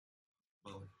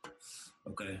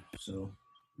Okay, so.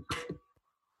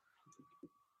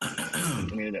 I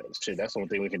mean, that's the only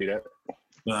thing we can do that.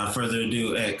 Without further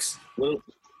ado, X. Well,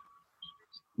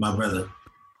 my brother.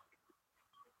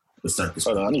 Let's start this.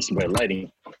 Hold on, I need some better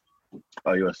lighting.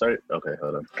 Oh, you want to start? Okay,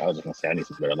 hold on. I was just going to say I need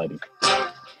some better lighting.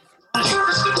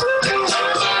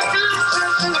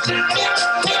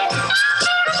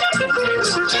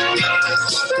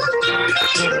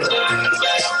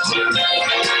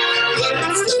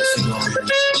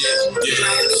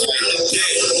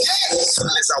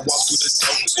 As I walk through the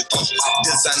door,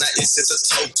 designer is in the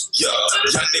toe. Yeah,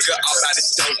 young nigga all out his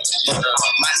dope.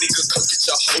 My nigga come get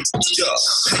your hoe. Yeah,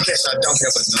 cash I don't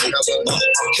have a no.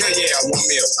 Hell yeah, I want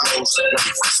me a rose.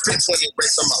 Spent 20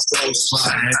 racks on my clothes.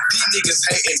 These niggas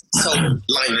hating so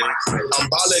lame. I'm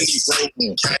ballin' these bro.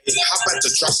 Hop out the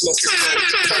drop, smoking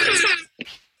coke.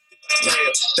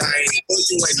 Dang, oh,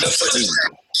 you ain't nothing for this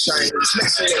shame.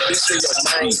 Smashing that bitch in your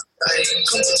mind.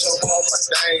 Come to your home, my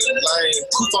dang, lame.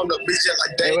 Poop on the bitch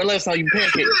like Hey, dang. when last time you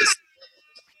pancake?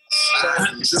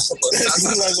 Just from a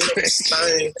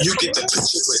side, you get the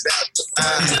picture without the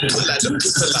eye. Pull out the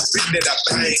pistol, I fit that I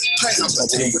bang. Play on my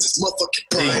team with this motherfucking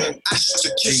brain. I shoot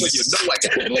the kid so you know I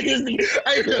got Look at this.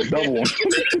 I ain't a double one.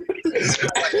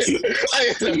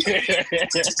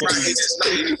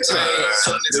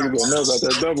 Nigga gonna know about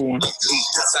that double one.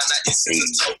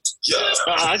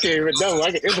 I can't even double.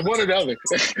 It's one or the other.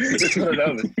 It's one or the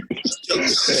other. I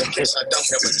don't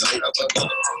have a no.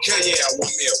 Hell yeah, I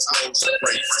want me a rose.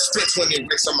 Spent 20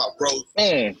 racks on my bros.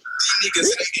 Man, These niggas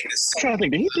hating this. I'm trying to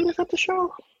think. Did he do this at the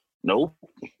show? Nope.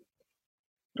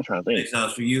 I'm trying to think. Next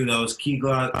house for you, that was Key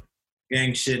Glock,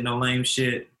 Gang Shit, No Lame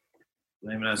Shit.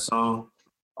 Name of that song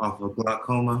off of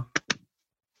Glaucoma.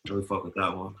 Really fuck with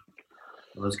that one.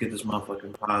 Well, let's get this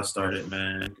motherfucking pod started,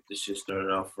 man. Get this shit started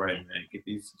off right, man. Get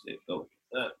these shit go.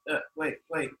 Wait.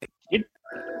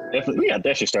 Definitely, we got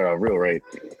that shit started off real right.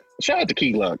 Shout out to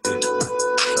Key Glock.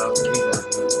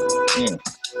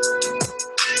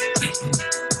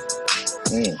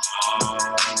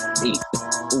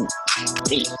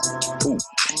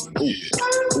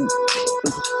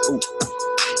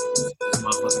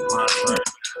 Motherfucking pod started.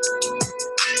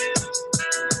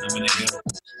 I'm a nigga.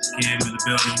 Cam in the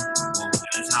building. Walking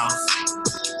in his house.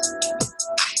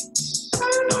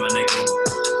 I'm a nigga.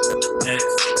 X,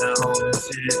 that whole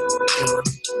shit.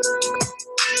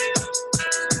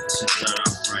 Shit started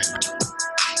off right now.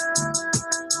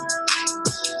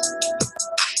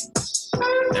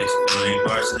 X, any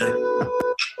bars today?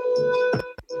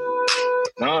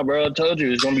 Nah, bro, I told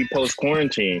you it's gonna be post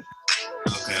quarantine.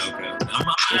 Okay.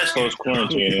 It's post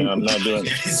quarantine. I'm not doing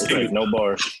it. It's like no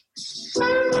bars. He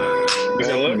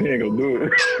ain't gonna do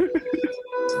it.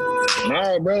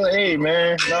 Nah, bro. Hey,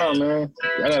 man. Nah, man.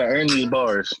 I gotta earn these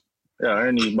bars. Y'all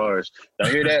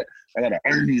hear that? I gotta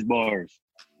earn these bars.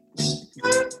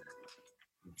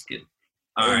 Let's get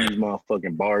Earn these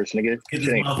motherfucking bars, nigga. Get this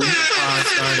motherfucking pod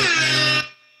started, man.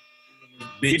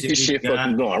 Get this shit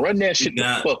fucking going. Run that shit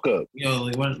the fuck up. Yo,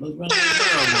 let's run the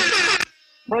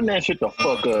Run that shit the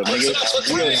fuck up, nigga.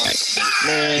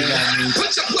 Man.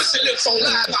 Put your pussy lips on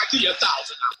live, I'll give you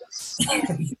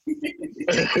 $1,000.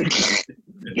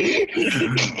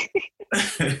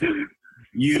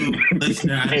 You,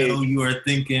 listener, I know you are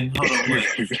thinking, hold on, wait.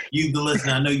 You, the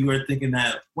listener, I know you are thinking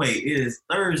that, wait, it is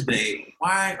Thursday.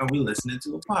 Why are we listening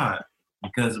to a pod?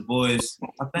 Because the boys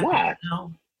are back. Why? You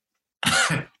know?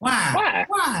 Why?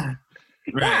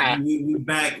 Right. We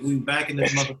back in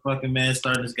this motherfucking man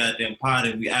starting this goddamn pod,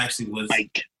 and we actually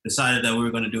decided that we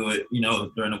were gonna do it, you know,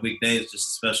 during the weekdays, just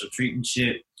a special treat and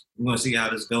shit. We're gonna see how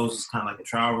this goes. It's kind of like a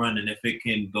trial run, and if it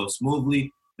can go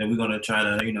smoothly, then we're gonna try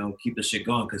to, you know, keep the shit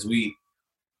going. Because we,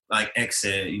 like X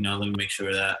said, you know, let me make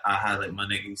sure that I highlight my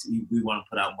niggas. We want to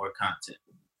put out more content.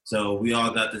 So we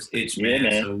all got this itch, man. Yeah,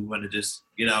 man. So we want to just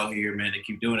get out here, man, and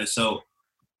keep doing it. So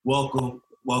welcome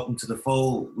to the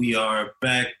fold. We are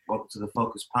back. Welcome to the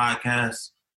Focus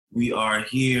Podcast. We are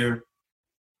here.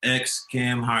 X,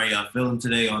 Cam, how are y'all feeling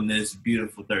today on this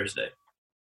beautiful Thursday?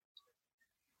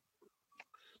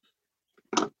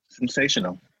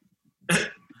 Sensational.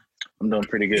 I'm doing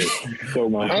pretty good. So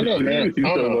my, I don't know, man.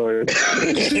 I don't know.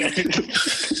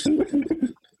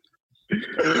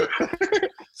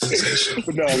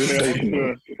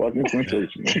 Sensational. Fucking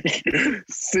sensational.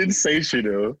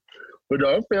 Sensational. But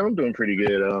no, I'm doing pretty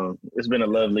good. It's been a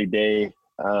lovely day.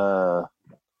 I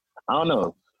don't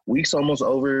know. Week's almost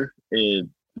over.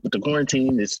 With the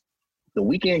quarantine, the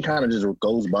weekend kind of just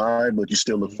goes by, but you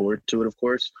still look forward to it, of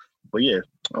course. But yeah,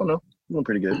 I don't know. I'm doing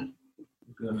pretty good.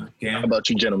 Good. Cam, How about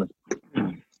you, gentlemen?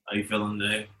 how you feeling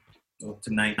today? Or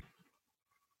tonight?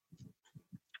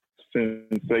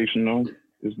 Sensational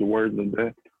is the word of the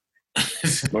day.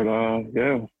 But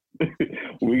yeah,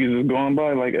 week is just going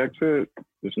by like X said.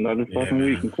 Just another fucking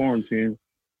week in quarantine.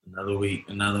 Another week,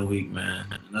 man.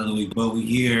 Another week, but we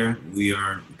here. We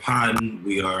are podding.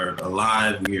 We are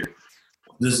alive.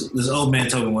 This old man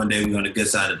told me one day we're on the good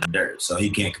side of the dirt, so he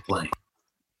can't complain. I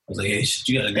was like, hey, shit,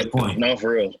 you got a good point. No,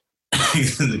 for real.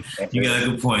 You got a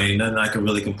good point. Ain't nothing I can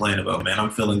really complain about, man. I'm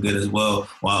feeling good as well.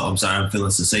 Well, I'm sorry, I'm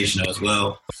feeling sensational as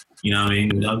well. You know what I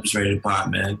mean? I'm just ready to pop,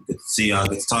 man. Good to see y'all.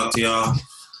 Good to talk to y'all.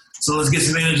 So let's get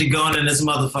some energy going in this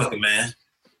motherfucker, man.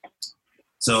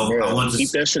 So Bro, I want to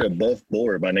keep that shit above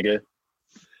board, my nigga.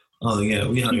 Oh yeah,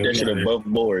 we keep that shit above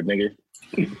board, nigga.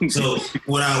 So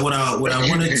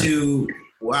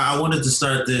I wanted to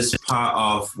start this pot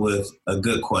off with a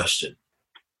good question.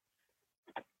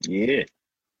 Yeah.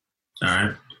 All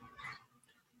right.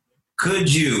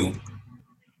 Could you,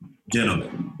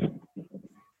 gentlemen,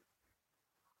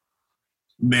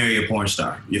 marry a porn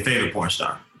star? Your favorite porn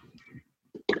star?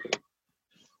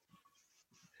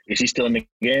 Is she still in the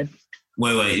game?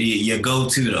 Wait. Your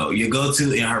go-to, though. Your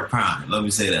go-to in her prime. Let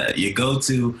me say that. Your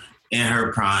go-to in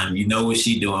her prime. You know what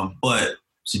she's doing, but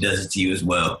she does it to you as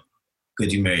well.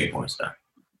 Could you marry a porn star?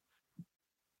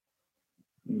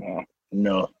 No.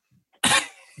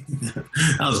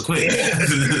 That was quick.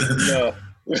 No.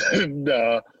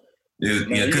 Dude,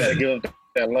 no, you gotta give up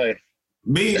that life.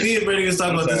 Me and Brady was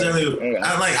talking about this earlier.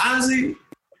 Honestly,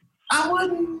 I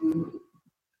wouldn't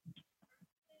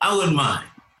mind.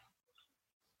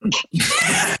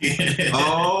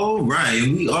 All right,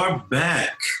 we are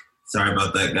back. Sorry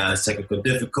about that, guys. Technical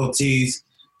difficulties.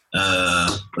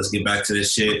 Let's get back to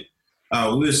this shit.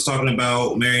 We was talking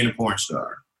about marrying a porn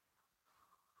star.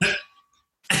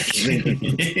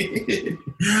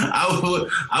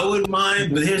 I wouldn't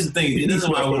mind, but here's the thing. This is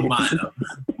why I wouldn't mind.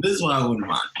 This is why I wouldn't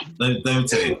mind. Let me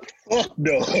tell you.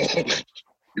 No.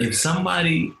 If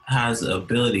somebody has the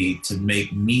ability to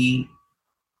make me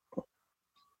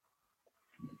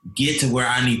get to where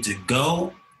I need to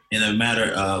go in a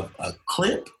matter of a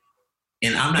clip,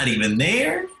 and I'm not even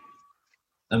there,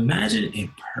 imagine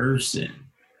in person.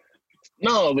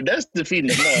 No, but that's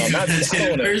defeating. No, not in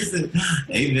person.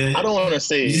 Hey, man. I don't want to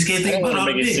say. You just can't think about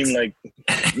make it seem like.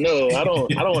 No, I don't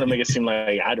want to make it seem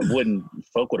like I wouldn't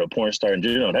fuck with a porn star in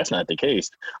general. That's not the case.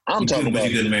 I'm talking about.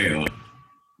 You couldn't marry one.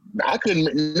 I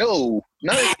couldn't. No,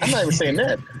 I'm not even saying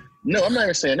that. No, I'm not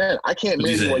even saying that. I can't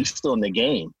marry you while you're still in the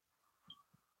game.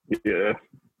 Yeah.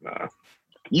 Nah.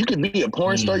 You could be a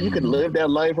porn star. You could live that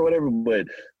life or whatever, but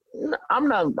I'm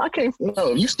not. I can't.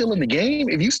 No, if you still in the game,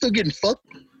 if you still getting fucked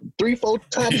 3-4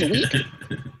 times a week,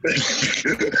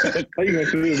 how you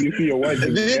gonna do if you see your wife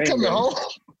then coming home?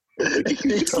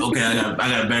 Okay, I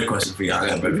got a better question for you.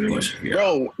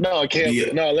 Bro, no, I can't.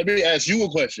 Yeah. No, let me ask you a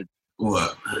question.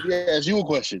 What? Let me ask you a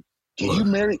question. You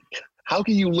marry? How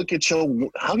can you look at your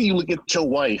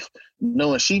wife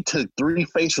knowing she took 3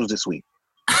 facials this week?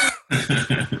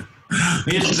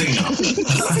 Here's the thing.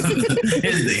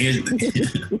 Here's the thing.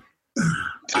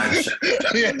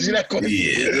 Let me ask you that question.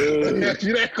 Yeah. Let me ask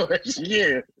you that question.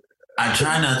 Yeah. I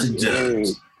try not to judge.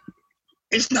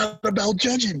 It's not about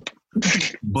judging.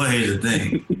 But here's the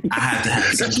thing. I have to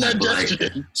have some type of like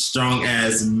strong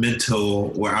ass mental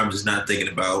where I'm just not thinking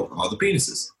about all the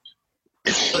penises.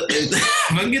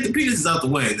 If I can get the penises out the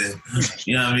way, then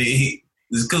you know what I mean?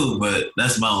 It's cool, but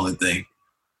that's my only thing.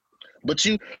 But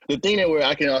the thing that where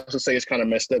I can also say it's kind of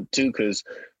messed up too, because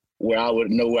where I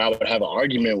would have an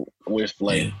argument with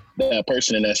like that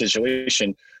person in that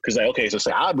situation, because like, okay, so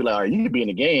say I'd be like, all right, you could be in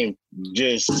the game,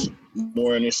 just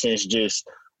more in a sense, just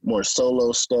more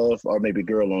solo stuff, or maybe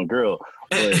girl on girl,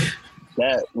 but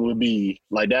that would be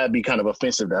like that'd be kind of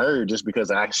offensive to her, just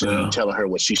because I actually telling her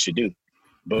what she should do.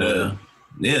 But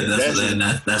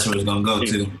that's where it's gonna go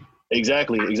to.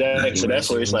 Exactly. So that's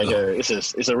where it's like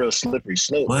it's a real slippery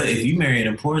slope. But if you marry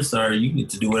a porn star, you get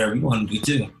to do whatever you want to do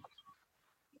too.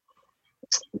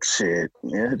 Shit,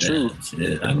 yeah, true.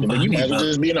 Shit. But you might as well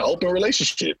just be in an open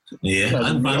relationship. Yeah,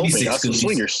 I can find me some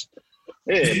swingers.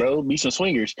 Yeah, bro, be some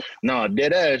swingers. Nah,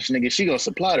 dead ass nigga, she gonna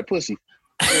supply the pussy.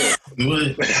 Yeah.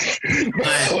 What?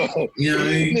 You know what I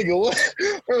mean? Nigga, what?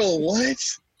 Bro, what?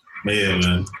 Yeah,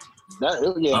 man.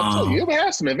 You ever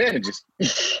have some advantages.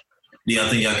 Yeah, I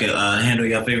think y'all could handle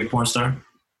your favorite porn star?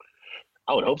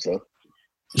 I would hope so.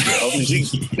 You gotta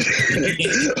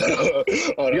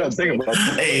think about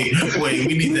that. Hey, wait,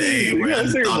 we need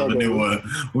to thought of a new one.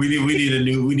 We need a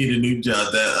new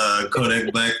job. That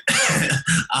Kodak Black.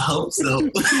 I hope so.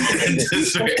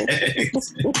 This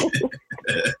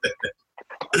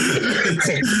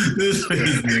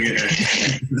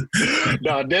nigga.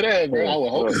 No, dead ass, bro. I would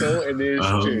hope so. And then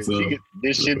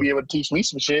this should be able to teach me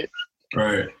some shit.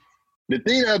 Right. The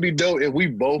thing that'd be dope if we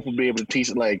both would be able to teach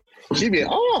it. Like she'd be,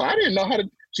 oh, I didn't know how to.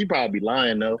 She'd probably be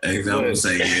lying though. Exactly. I'm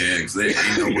saying ain't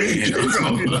no way.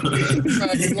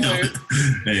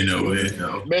 Ain't no way.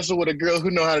 No. Messing with a girl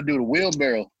who know how to do the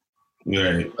wheelbarrow.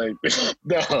 Right. Like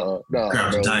no.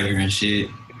 Crouching Tiger and shit.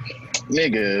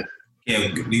 Nigga. Yeah.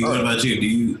 What about you? Do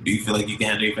you feel like you can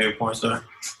handle your favorite porn star?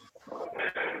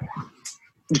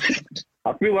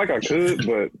 I feel like I could,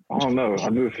 but I don't know.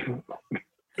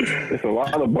 It's a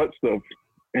lot of butt stuff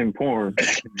in porn. I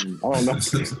don't know.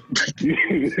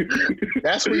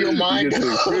 That's where your mind goes.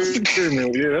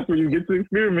 Yeah, that's where you get to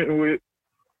experiment with.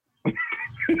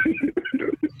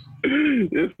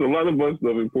 It's a lot of butt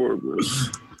stuff in porn, bro.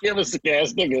 Give us a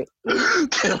gas, nigga.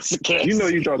 Give us a gas. You know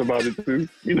you thought about it too.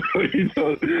 You know you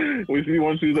thought when she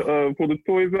wants you to pull the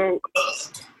toys out.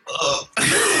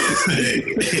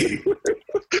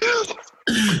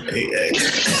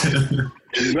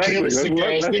 Exactly. That's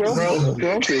what I'm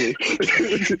feeling.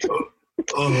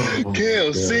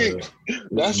 Kim, see,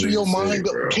 that's where your mind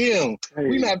goes. Kim,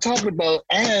 we not talking about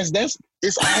ass.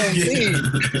 It's our thing.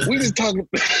 We just talking.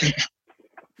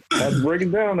 That's breaking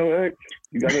down though, X.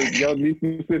 You gotta be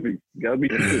specific.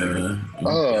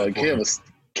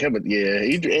 Kevin, yeah,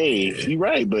 he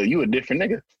right, but you a different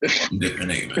nigga.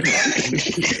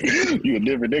 You a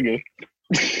different nigga.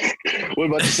 What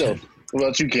about yourself? What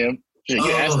about you, Kim?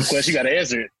 You ask the question, you gotta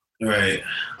answer it. Right.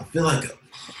 I feel like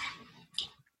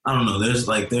I don't know. There's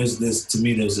this to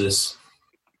me. There's this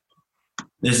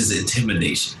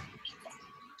intimidation.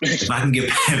 If I can get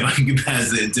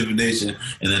past the intimidation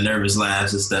and the nervous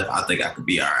laughs and stuff, I think I could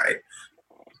be all right.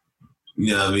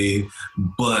 You know what I mean?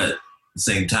 But at the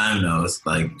same time, though, it's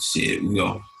like shit.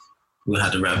 We'll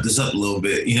have to wrap this up a little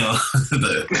bit. You know,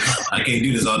 I can't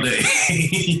do this all day.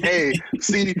 Hey,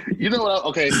 see, you know what?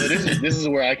 So this is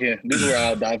where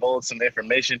I'll divulge some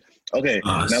information. Okay,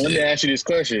 now let me ask you this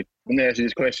question.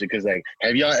 Because like,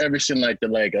 have y'all ever seen like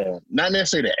not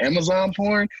necessarily the Amazon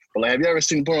porn, but like, have you ever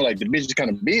seen porn like the bitch is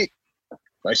kind of big,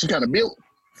 like she's kind of built?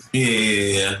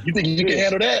 Yeah. You think you can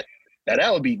handle that? Now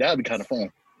that would be kind of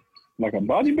fun. Like a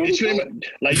bodybuilder? You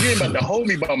ain't about to hold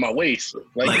me by my waist.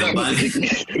 Like you're about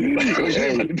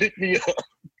to pick me up.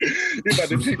 You're about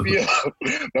to pick me up.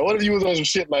 Now what if you was on some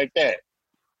shit like that?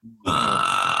 You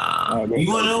want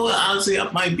to know what? Honestly, I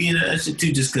might be in that shit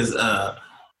too, just because I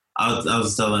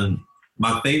was telling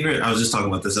my favorite. I was just talking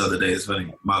about this the other day. It's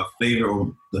funny. My favorite,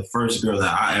 or the first girl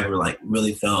that I ever like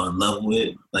really fell in love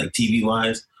with, like TV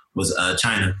wise, was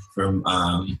China from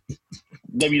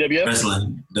WWF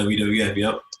wrestling.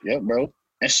 WWF. Yep, bro.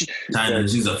 And she's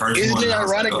the first Isn't one. Isn't it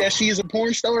ironic that she is a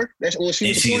porn star?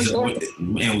 She's a porn star?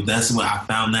 And that's when I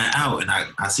found that out, and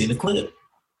I seen the clip.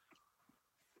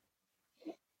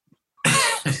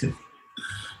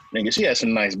 Nigga, she has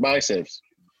some nice biceps.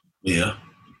 Yeah.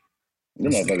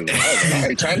 Them motherfuckers. All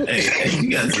right, China. Hey,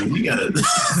 you gotta.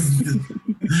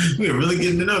 We're really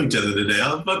getting to know each other today.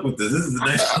 I'll fuck with this. This is the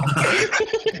next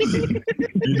one.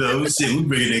 You know, shit, we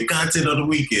bringing in content on the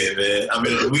weekend, man. I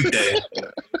mean, on the weekday.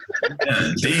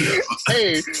 God damn.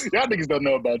 Hey, y'all niggas don't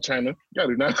know about China. Y'all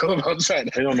do not know about China.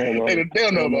 They don't know about They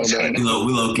don't know about China. We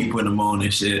low keep putting them on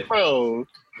and shit. Bro,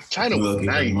 China was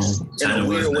nice. In a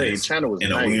weird way. China was in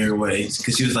nice. a weird way.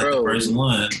 Because she was like the first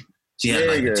one. She had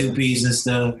like the 2-piece and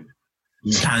stuff.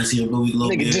 You kind of see her booty a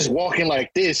little bit. Just walking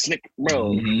like this,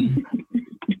 bro. Mm-hmm.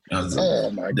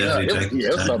 Oh my God.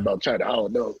 It's something about China. I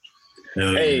don't know.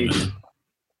 Hey,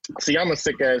 see, I'm a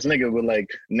sick ass nigga with like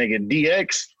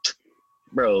DX.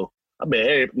 Bro, I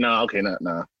bet nah. Let me not.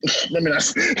 Let me not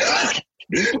say that.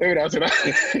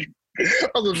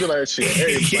 I was just be like, shit,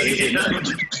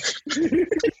 everybody.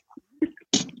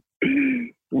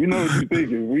 We know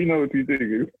what you're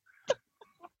thinking.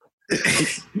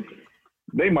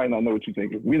 They might not know what you're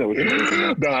thinking. We know what you're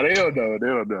thinking. Nah, they don't know.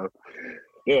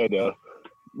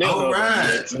 All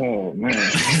right. Oh, man.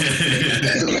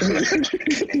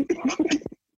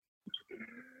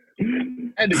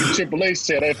 That nigga Triple H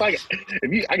said, I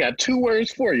got 2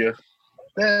 words for you.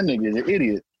 That nigga is an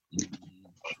idiot.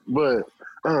 But,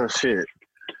 oh, shit.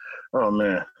 Oh,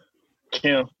 man.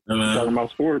 Kim. Talking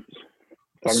about sports.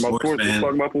 Let's talk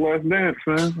about The Last Dance,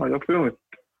 man. How y'all feeling?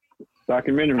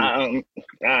 Documentary.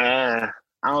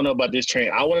 I don't know about this train.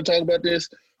 I want to talk about this,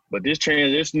 but this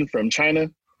transition from China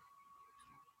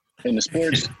in the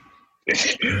sports,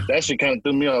 that shit kind of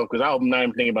threw me off because I'm not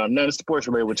even thinking about none of sports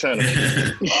related with China. We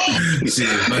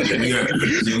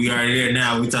already there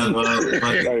now. We talking about How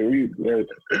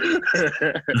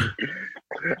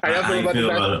y'all feel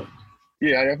about it?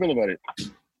 Yeah, how y'all feel about it?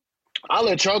 I'll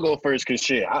let y'all go first because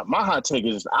shit, my hot take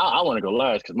is I want to go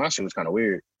last because my shit was kind of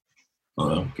weird.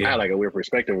 Okay. I had like a weird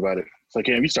perspective about it. So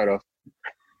Cam, you start off.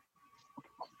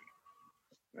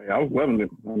 Yeah, I was loving it.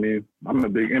 I mean, I'm a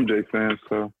big MJ fan,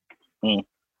 so it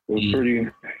was pretty.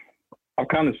 I've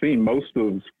kind of seen most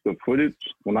of the footage.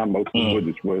 Well, not most of the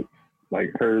footage, but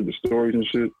like heard the stories and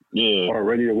shit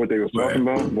already of what they were talking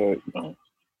about. But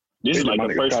this is like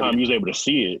the first time you was able to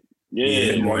see it.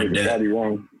 Yeah, Scotty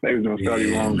wrong. They was doing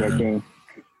Scotty wrong back then.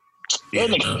 That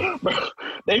nigga, bro,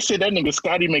 they said that nigga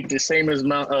Scotty make the same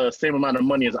amount of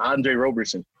money as Andre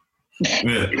Robertson.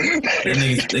 Yeah,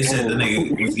 they said the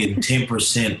nigga was getting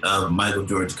 10% of Michael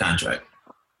Jordan's contract.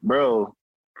 Bro,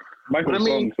 Michael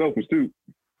was selfish too.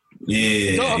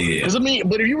 Yeah, because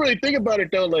but if you really think about it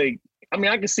though, like, I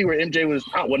mean, I can see where MJ was.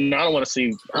 I don't want to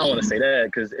say that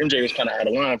because MJ was kind of out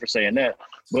of line for saying that.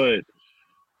 But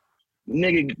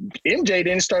nigga, MJ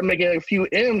didn't start making a few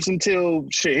M's until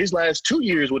his last 2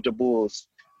 years with the Bulls.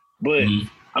 But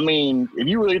I mean, if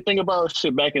you really think about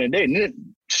shit back in the day,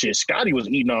 Scotty was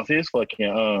eating off his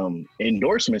fucking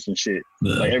endorsements and shit,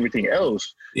 like everything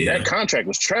else. Yeah. That contract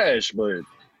was trash, but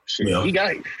shit,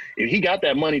 if he got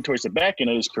that money towards the back end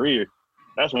of his career,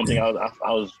 that's one thing I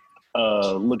was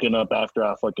looking up after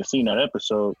I fucking seen that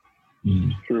episode.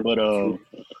 But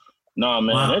nah,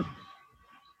 man, that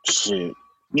shit.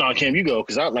 No, Cam, you go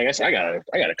because I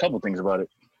got a couple things about it.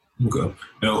 Okay.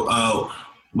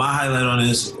 My highlight on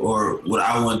this, or what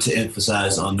I want to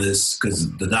emphasize on this,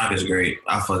 because the doc is great.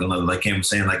 I fucking love it. Like Cam was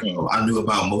saying, like I knew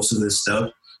about most of this stuff,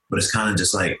 but it's kind of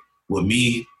just like with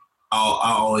me,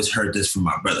 I always heard this from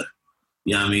my brother.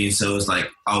 You know what I mean? So it's like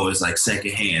always like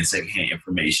secondhand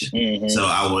information. So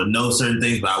I would know certain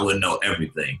things, but I wouldn't know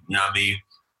everything. You know what I mean?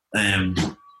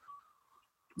 And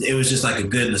it was just like a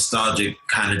good nostalgic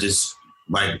kind of just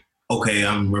like, okay,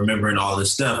 I'm remembering all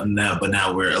this stuff but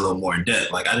now we're a little more in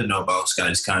depth. Like I didn't know about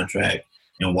Scotty's contract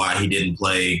and why he didn't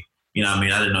play. You know what I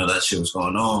mean? I didn't know that shit was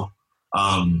going on.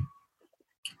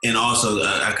 And also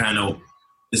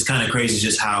it's kind of crazy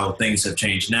just how things have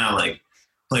changed now. Like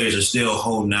players are still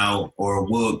holding out or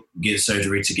will get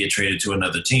surgery to get traded to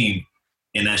another team.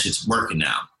 And that shit's working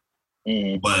now.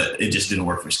 But it just didn't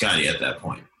work for Scotty at that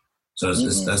point. So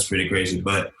that's pretty crazy.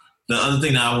 But the other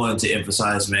thing that I wanted to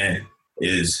emphasize, man,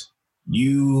 is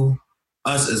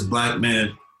us as black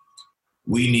men,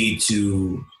 we need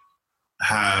to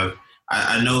have,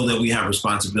 I know that we have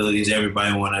responsibilities.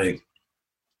 Everybody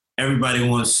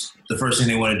wants, the first thing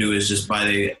they want to do is just buy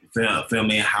their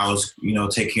family a house,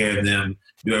 take care of them,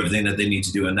 do everything that they need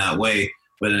to do in that way.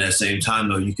 But at the same time,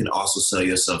 though, you can also sell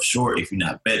yourself short if you're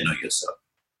not betting on yourself.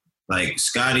 Like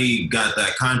Scotty got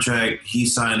that contract. He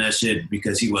signed that shit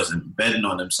because he wasn't betting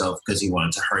on himself because he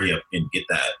wanted to hurry up and get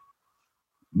that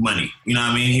money. You know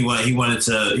what I mean? He wanted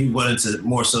to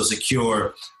more so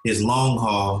secure his long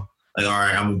haul. Like, all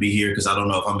right, I'm gonna be here because I don't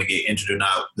know if I'm gonna get injured or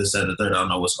not. This and the third, I don't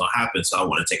know what's gonna happen. So I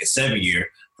want to take a 7-year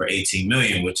for $18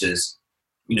 million, which is,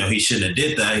 he shouldn't have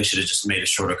did that. He should have just made a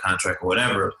shorter contract or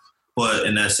whatever. But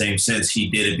in that same sense, he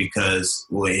did it because,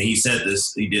 well, he said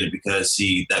this. He did it because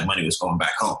that money was going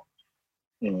back home.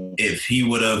 If he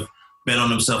would have bet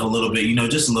on himself a little bit,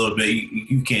 just a little bit,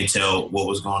 you can't tell what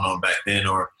was going on back then,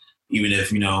 or even if,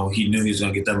 he knew he was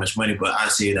going to get that much money. But I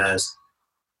see it as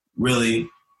really,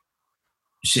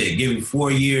 shit, give me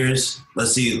 4 years.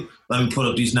 Let's see. Let me put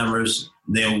up these numbers.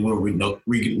 Then we'll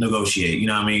renegotiate. You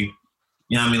know what I mean?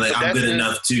 Like, I'm good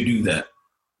enough to do that.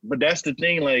 But that's the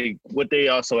thing, like, what they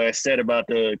also had said about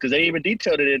because they even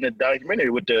detailed it in the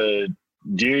documentary with the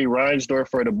Jerry Reinsdorf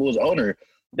for the Bulls owner.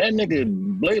 That nigga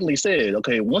blatantly said,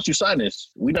 okay, once you sign this,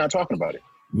 we're not talking about it.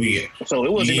 Yeah. So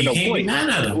it wasn't even no point. You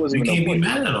can't be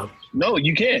mad at him. No,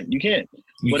 you can't.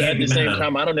 But at the same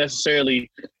time, I don't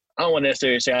want to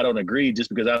necessarily say I don't agree just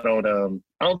because I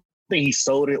don't think he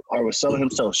sold it or was selling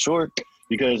himself short.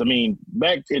 Because, I mean,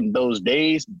 back in those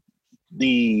days,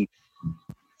 the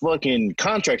fucking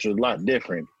contracts was a lot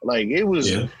different. Like, it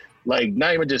was like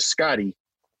not even just Scotty,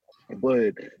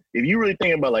 but if you really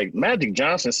think about, like, Magic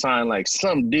Johnson signed like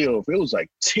some deal, if it was like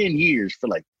 10 years for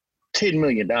like $10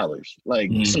 million, like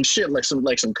some shit, like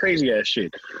some crazy ass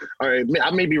shit. All right,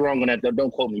 I may be wrong on that.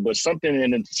 Don't quote me, but something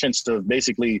in the sense of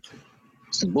basically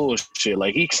some bullshit.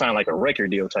 Like he signed like a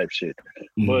record deal type shit.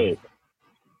 But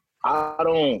I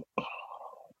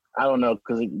don't know,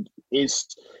 because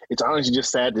it's honestly just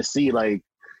sad to see, like,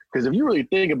 because if you really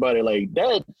think about it, like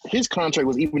that, his contract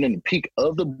was even in the peak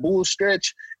of the Bulls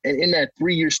stretch, and in that 2 to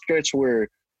 3 year stretch where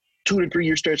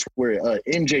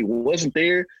MJ wasn't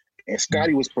there and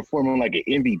Scotty was performing like an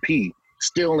MVP,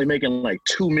 still only making like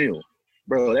 $2 million.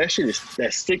 Bro, that's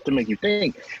sick to make you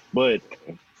think. But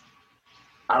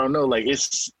I don't know, like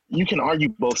you can argue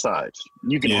both sides.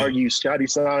 You can argue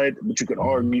Scotty's side, but you can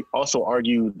also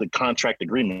argue the contract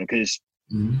agreement because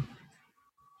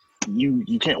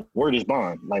you can't word his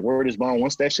bond. Like word his bond.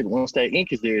 Once that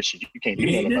ink is there, shit, you can't do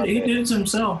nothing about that. He did it to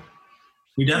himself.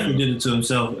 He definitely did it to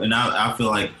himself, and I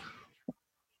feel like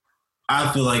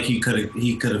he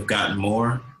could have gotten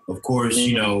more. Of course,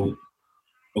 you know,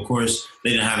 of course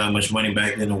they didn't have that much money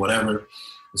back then or whatever. At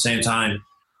the same time,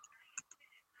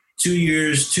 3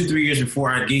 years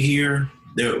before I get here,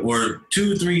 there were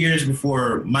 2-3 years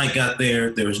before Mike got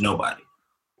there was nobody.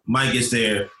 Mike gets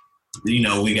there, you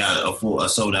know, we got a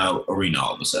sold out arena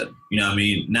all of a sudden. You know what I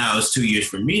mean? Now it's 2 years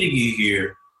for me to get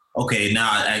here. Okay, now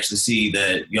I actually see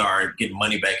that y'all are getting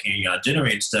money back here and y'all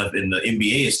generating stuff, and the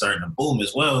NBA is starting to boom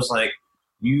as well. It's like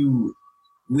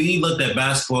we looked at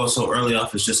basketball so early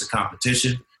off as just a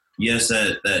competition. Yes,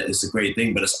 that is a great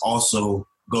thing, but it's also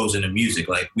goes into music.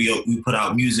 Like we put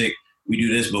out music, we do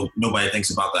this, but nobody thinks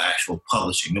about the actual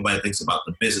publishing. Nobody thinks about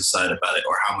the business side about it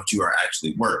or how much you are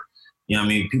actually worth. You know what I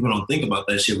mean? People don't think about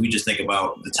that shit. We just think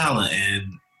about the talent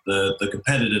and the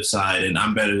competitive side, and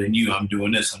I'm better than you. I'm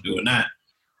doing this, I'm doing that.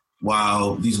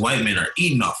 While these white men are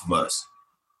eating off of us.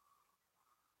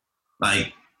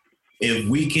 Like, if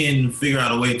we can figure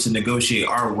out a way to negotiate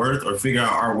our worth or figure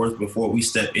out our worth before we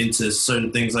step into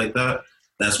certain things like that,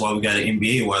 that's why we got an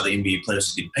NBA, why the NBA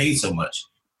players get paid so much.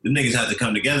 The niggas have to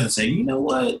come together and say, you know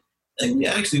what? We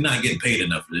actually not getting paid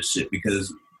enough for this shit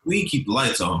because we keep the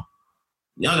lights on.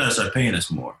 Y'all gotta start paying us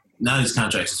more. Now these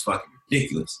contracts is fucking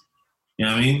ridiculous. You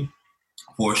know what I mean?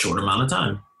 For a short amount of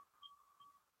time.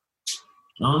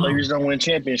 Players don't win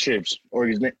championships.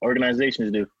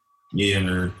 Organizations do. Yeah,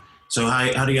 man. So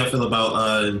how do y'all feel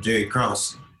about Jerry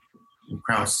Krause?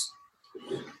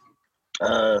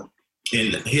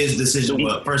 And his decision.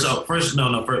 My first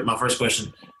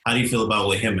question. How do you feel about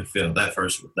with him and Phil, that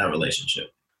relationship?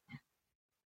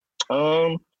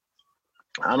 I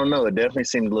don't know. It definitely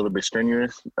seemed a little bit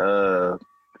strenuous. It'll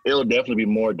definitely be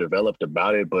more developed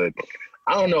about it, but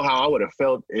I don't know how I would have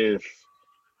felt if,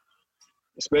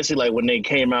 especially like when they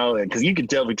came out, because you could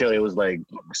tell it was like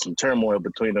some turmoil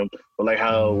between them. But like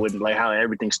how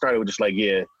everything started was just like,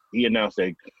 yeah, he announced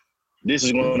like this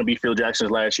is going to be Phil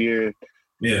Jackson's last year,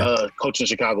 coaching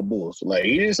Chicago Bulls. Like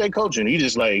he didn't say coaching, he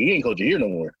just like he ain't coaching here no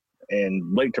more. And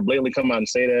to blatantly come out and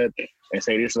say that and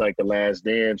say this is like the last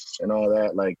dance and all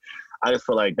that, like I just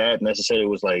feel like that necessarily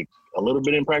was like a little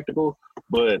bit impractical.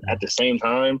 But at the same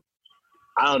time,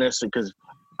 I don't necessarily, because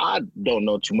I don't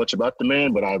know too much about the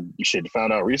man, but I should have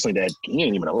found out recently that he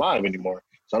ain't even alive anymore.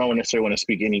 So I don't necessarily want to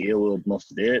speak any ill will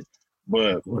amongst the dead.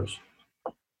 But of course.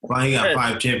 Well, he got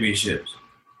 5 championships.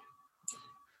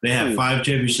 They had 5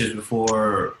 championships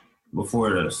before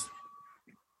us.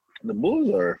 The Bulls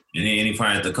are, and he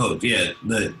fired the coach. Yeah,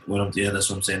 that's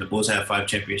what I'm saying. The Bulls had 5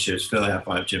 championships. Phil had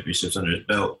 5 championships under his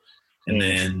belt, and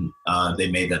then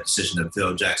they made that decision of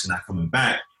Phil Jackson not coming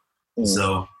back.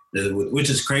 So. Which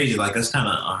is crazy. Like that's kind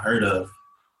of unheard of.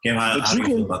 Cam, how do you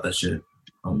feel about that shit?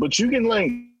 But you can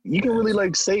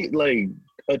really say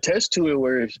attest to it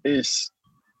where it's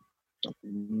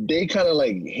they kind of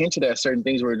like hinted at certain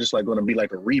things where it's just like going to be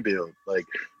like a rebuild. Like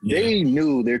they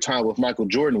knew their time with Michael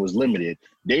Jordan was limited.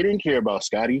 They didn't care about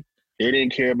Scottie. They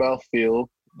didn't care about Phil.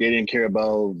 They didn't care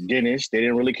about Dennis. They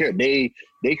didn't really care. They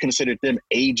considered them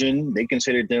aging. They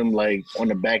considered them like on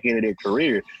the back end of their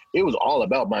career. It was all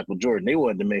about Michael Jordan. They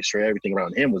wanted to make sure everything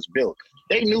around him was built.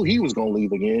 They knew he was going to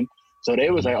leave again. So they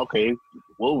was like, okay,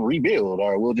 we'll rebuild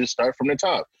or we'll just start from the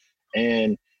top.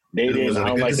 And they didn't, I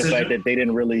don't like the fact that they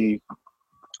didn't really,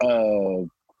 in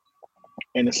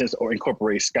a sense, or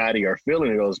incorporate Scottie or Phil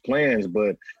into those plans.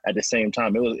 But at the same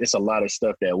time, it's a lot of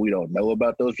stuff that we don't know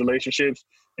about those relationships.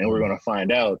 And we're going to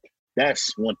find out.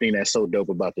 That's one thing that's so dope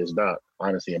about this doc,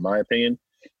 honestly, in my opinion.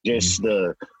 Just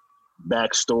the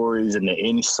backstories and the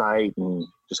insight and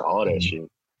just all that shit.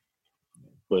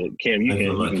 But Cam, you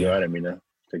can go out at me now.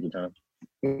 Take your time.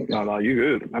 No, you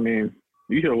good. I mean,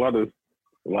 you hit a lot of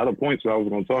points that I was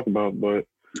going to talk about, but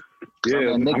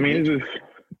yeah, I mean, it's just.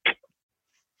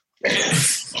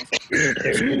 Yeah,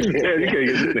 you can't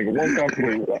get this thing one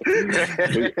compliment.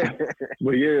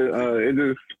 But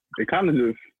yeah, it kind of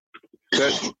just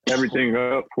set everything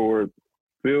up for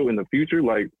Phil in the future.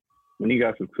 Like when he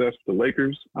got success with the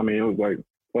Lakers, I mean, it was like,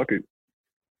 fuck it.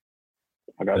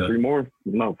 I got 3 more.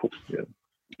 No, 4. Yeah.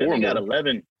 Then he got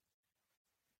 11.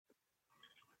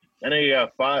 And then he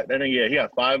got 5. Then he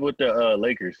got 5 with the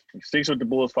Lakers. 6 with the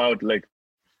Bulls, 5 with the Lakers.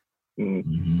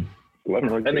 Mm-hmm. 11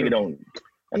 right there.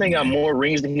 I think he got more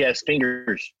rings than he has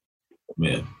fingers.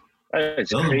 Yeah.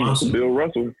 That's crazy. Bill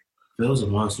Russell. Phil's a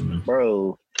monster, man.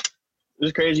 Bro,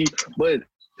 it's crazy. But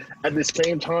at the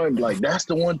same time, like, that's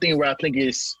the one thing where I think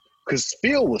is – because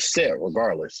Phil was set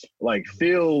regardless. Like,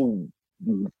 Phil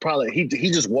probably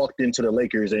he just walked into the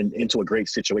Lakers and into a great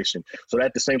situation. So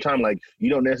at the same time, like, you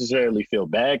don't necessarily feel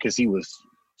bad because he was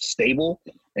stable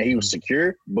and he was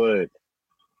secure, but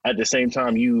at the same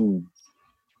time, you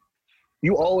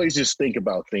always just think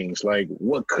about things like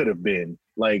what could have been.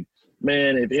 Like,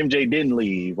 man, if MJ didn't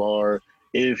leave, or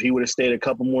if he would have stayed a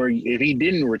couple more, if he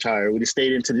didn't retire, would have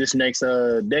stayed into this next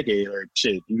decade, or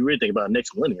shit, you really think about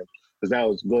next millennium, because that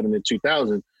was going into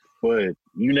 2000. But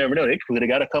you never know. They could have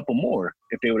got a couple more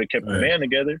if they would have kept the band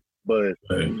together. But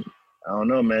I don't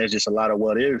know, man. It's just a lot of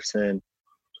what ifs, and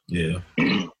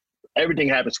everything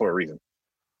happens for a reason.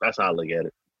 That's how I look at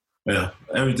it. Yeah,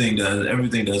 everything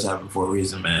does happen for a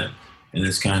reason, man. And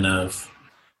it's kind of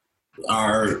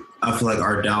I feel like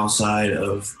our downside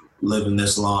of living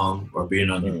this long or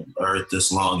being on Earth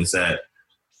this long is that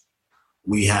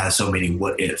we have so many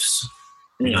what ifs.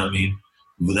 You know what I mean?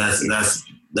 But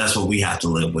that's what we have to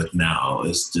live with now.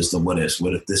 It's just the what ifs.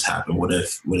 What if this happened? What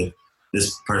if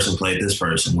this person played this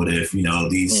person? What if,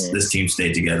 this team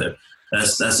stayed together?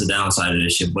 That's the downside of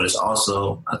this shit. But it's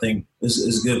also, I think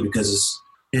it's good because it's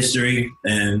history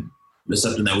and it's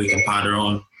something that we can ponder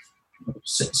on.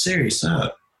 Serious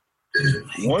up.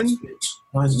 One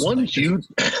huge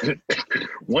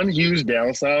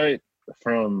downside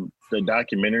from the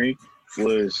documentary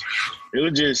was it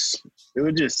was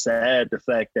just sad the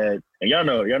fact that, and y'all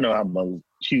know I'm a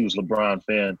huge LeBron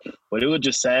fan, but it was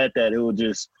just sad that it was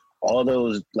just all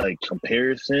those like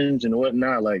comparisons and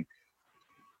whatnot, like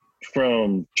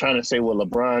from trying to say what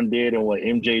LeBron did and what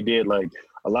MJ did. Like,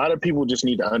 a lot of people just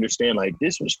need to understand, like,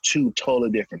 this was two totally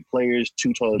different players,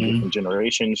 two totally different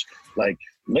generations. Like,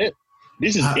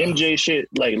 this is MJ shit.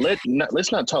 Like,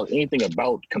 let's not talk anything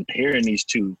about comparing these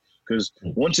two, because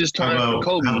once it's time for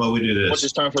Kobe, once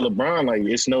it's time for LeBron, like,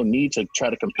 it's no need to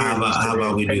try to compare. How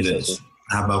about we do this?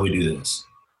 How about we do this?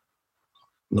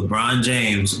 LeBron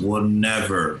James will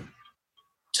never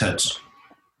touch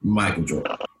Michael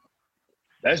Jordan.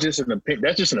 That's just an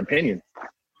opinion.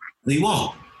 He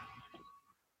won't.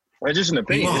 That's just an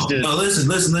opinion. No, listen.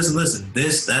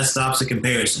 That stops the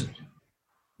comparison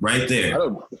right there.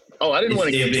 I didn't want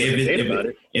to get into about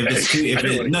it.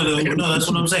 No, that's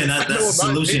what I'm saying. That's the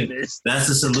solution. That's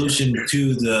the solution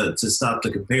to stop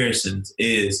the comparisons,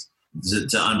 is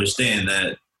to understand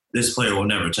that this player will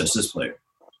never touch this player.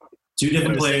 Two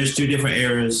different players, two different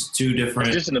eras, two different.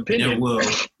 It's just an opinion.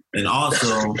 And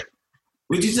also,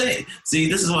 what'd you say? See,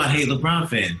 this is why I hate LeBron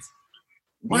fans.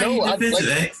 Why are you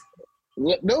defensive,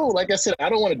 No, like I said, I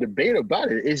don't want to debate about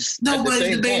it. It's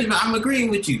nobody's debating about it. I'm agreeing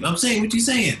with you. I'm saying what you're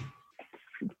saying.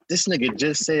 This nigga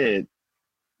just said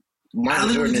Michael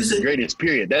Jordan is the greatest,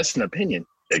 period. That's an opinion.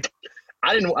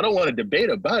 I don't want to debate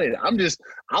about it. I was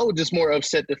just more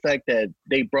upset the fact that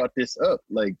they brought this up.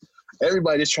 Like,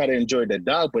 everybody just tried to enjoy the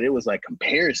dog, but it was like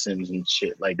comparisons and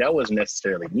shit. Like, that wasn't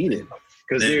necessarily needed,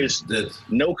 because there's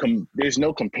no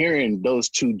comparing those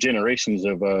two generations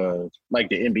of like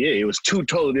the NBA. It was two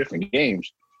totally different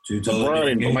games.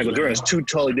 LeBron and Michael Jordan is two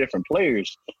totally different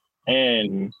players,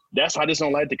 and that's why I just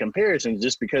don't like the comparisons.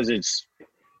 Just because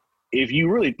if you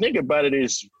really think about it,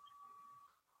 it's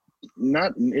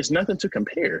nothing to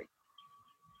compare.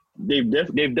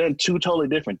 They've done two totally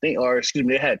different things, or excuse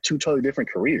me, they had two totally different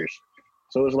careers.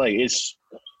 So it's like, it's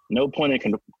no point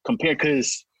in compare,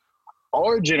 because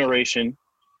our generation,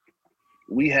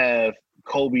 we have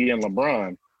Kobe and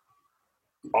LeBron.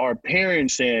 Our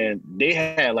parents, and they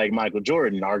had like Michael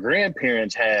Jordan. Our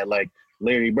grandparents had like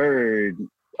Larry Bird,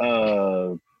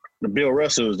 the Bill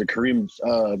Russells, the Kareem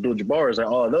Abdul-Jabbars, and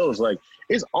all of those. Like,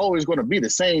 it's always going to be the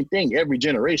same thing every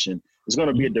generation. It's going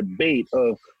to be a debate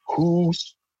of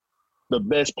who's the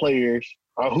best players,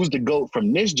 or who's the GOAT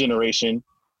from this generation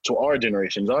to our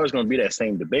generation. It's always going to be that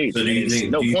same debate. So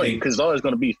no point, because it's always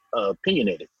going to be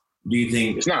opinionated. Do you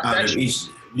think it's not factual?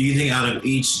 Do you think out of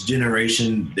each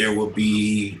generation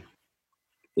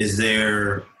is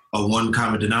there a one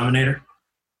common denominator?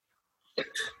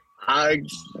 I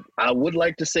would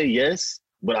like to say yes,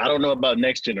 but I don't know about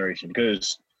next generation,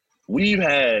 because we've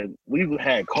had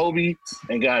Kobe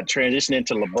and got transitioned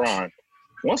into LeBron.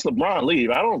 Once LeBron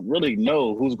leaves, I don't really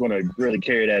know who's going to really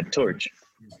carry that torch.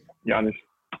 Giannis.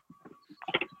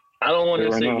 I don't want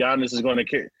to say Giannis is going to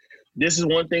carry. This is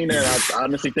one thing that I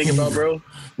honestly think about, bro.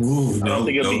 I don't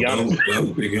think it'll be Giannis.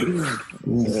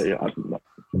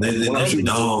 There's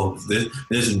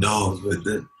some dogs, but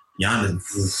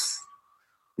Giannis.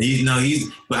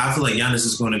 But I feel like Giannis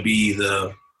is going to be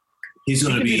he's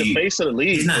going to be the face of the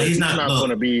league. He's not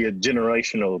going to be a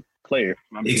generational player.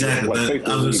 Exactly. I was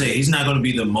going to say, he's not going to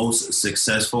be the most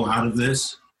successful out of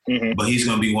this, but he's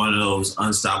going to be one of those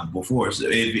unstoppable forces.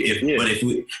 But if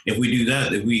we do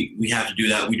that, if we have to do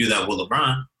that, we do that with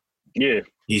LeBron. Yeah.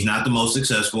 He's not the most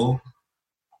successful,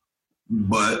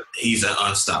 but he's an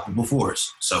unstoppable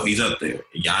force. So he's up there.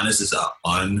 Giannis is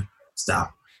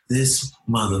unstoppable. This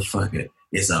motherfucker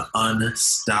is an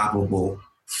unstoppable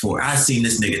force. I seen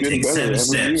this nigga take 7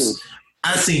 steps.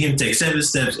 I seen him take 7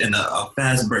 steps in a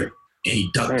fast break, and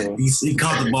he dunked it. He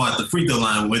caught the ball at the free throw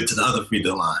line, went to the other free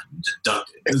throw line, and just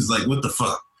dunked it. It was like, what the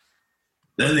fuck?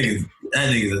 That nigga's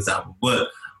unstoppable. But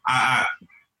I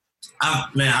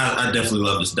definitely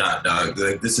love this dog.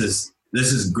 Like this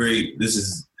is great. This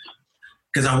is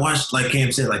because I watched, like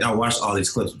Cam said, like I watched all these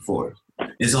clips before.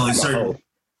 It's only certain.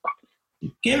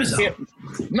 Cam is a hoe.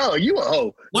 No, you a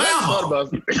hoe. Wow.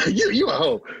 You a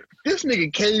hoe. This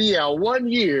nigga KD out 1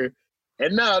 year,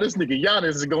 and now this nigga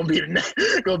Giannis is gonna be the next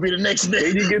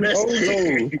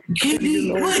nigga.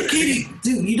 KD, what KD?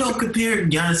 Dude, you don't compare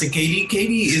Giannis and KD.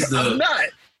 KD is the. I'm not.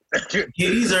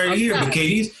 KD's already here, but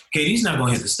KD's not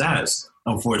gonna hit the stats.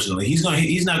 Unfortunately, he's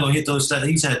not gonna hit those stats.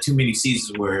 He's had too many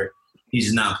seasons where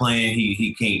he's not playing.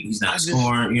 He can't. He's not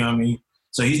scoring. You know what I mean?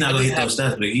 So he's not gonna hit those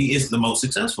stats, but he is the most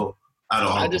successful out of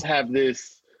all. I just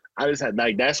had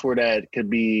like that's where that could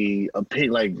be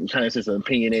like kind of just an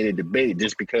opinionated debate,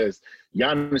 just because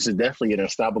Giannis is definitely an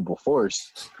unstoppable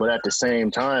force, but at the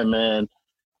same time, man,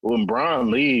 when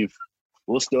Bron leave,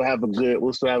 we'll still have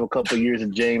a couple of years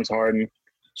of James Harden.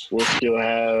 We'll still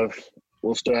have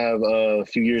a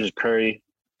few years of Curry.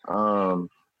 We'll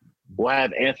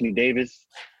have Anthony Davis.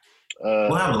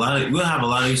 We'll have a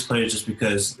lot of these players just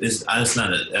because it's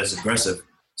not as aggressive,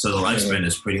 so the lifespan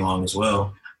is pretty long as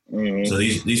well. Mm-hmm. So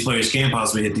these players can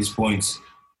possibly hit these points,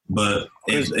 but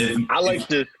I like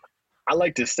to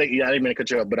say, I didn't mean to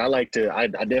cut you up, but I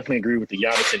definitely agree with the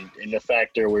Giannis in the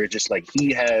factor where it's just like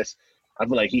I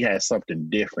feel like he has something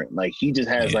different. Like he just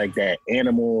has like that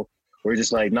animal. We're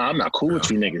just like, nah, I'm not cool with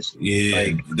you niggas. Yeah,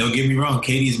 like, don't get me wrong,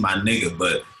 KD's my nigga,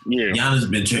 but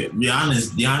Giannis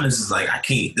is like, I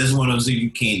can't. This is one of those things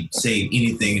you can't say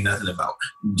anything and nothing about,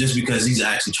 just because he's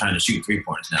actually trying to shoot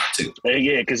 3-pointers now too.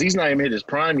 Yeah, because he's not even hit his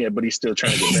prime yet, but he's still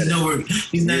trying to get better.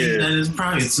 He's not even in his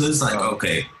prime, so it's like,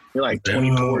 okay, you're like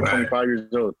 24, 25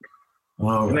 years old.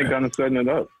 And they kind of setting it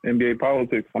up. NBA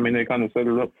politics. I mean, they kind of set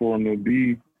it up for him to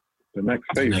be the next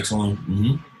phase. The next one.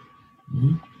 Mm-hmm.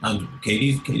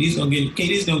 KD's gonna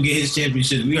get his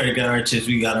championship. We already got our chips,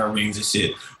 we got our rings and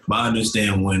shit. But I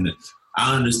understand when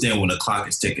the clock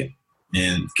is ticking.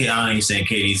 And I ain't saying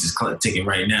KD's is ticking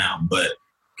right now, but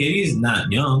KD's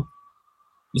not young.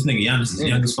 This nigga Giannis is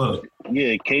young as fuck.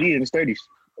 Yeah, KD in his 30s.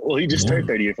 Well, he just turned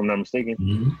 30 if I'm not mistaken.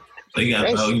 Mm-hmm. So he got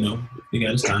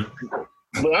his time.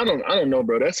 But I don't know,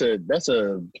 bro. That's a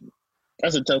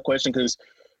tough question, because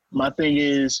my thing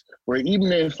is where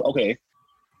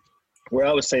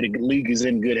I would say the league is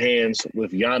in good hands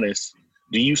with Giannis.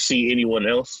 Do you see anyone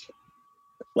else?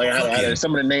 Like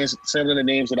some of the names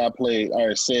that I played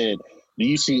or said. Do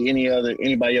you see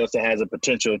anybody else that has a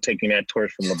potential of taking that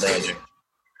torch from LeBron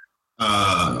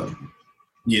James?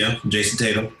 Yeah, Jason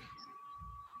Tatum.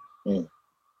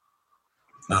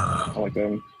 I like that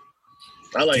one.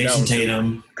 I like Jason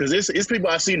Tatum because it's people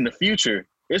I see in the future.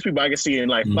 There's people I can see in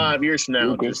like 5 years from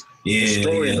now. Just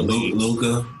destroying the league.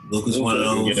 Luka's one of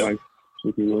those. Yeah.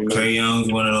 Trae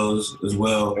Young's one of those as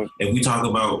well. If we talk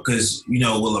about, because with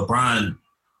LeBron,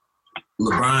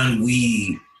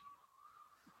 we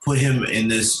put him in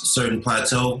this certain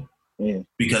plateau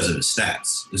because of his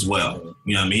stats as well.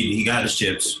 You know what I mean? He got his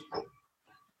chips,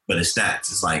 but his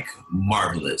stats is like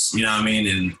marvelous. You know what I mean?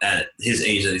 And at his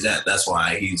age that he's at, that's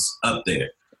why he's up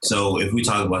there. So if we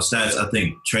talk about stats, I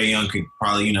think Trae Young could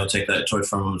probably, take that torch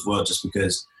from him as well, just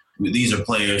because these are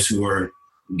players who are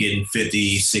getting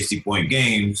 50, 60-point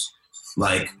games,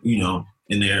 like,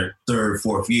 in their third,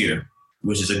 fourth year,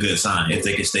 which is a good sign. If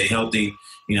they can stay healthy,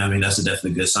 that's a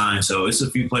definitely good sign. So it's a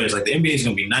few players. Like, the NBA is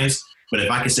going to be nice, but if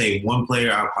I could say one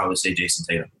player, I'll probably say Jason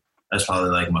Tatum. That's probably,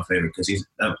 like, my favorite, because he's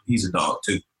a dog,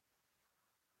 too.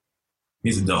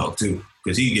 He's a dog, too,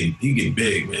 because he get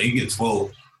big, man. He gets swole.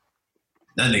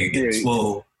 That nigga gets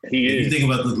swole. You think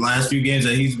about the last few games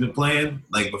that he's been playing,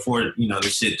 like, before,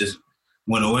 this shit just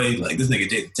went away, like, this nigga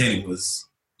Jason Tatum was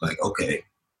like, okay,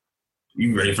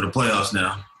 you ready for the playoffs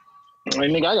now? Like,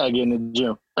 nigga, I gotta get in the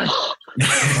gym.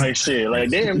 Like, shit,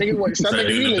 like, damn, nigga, stop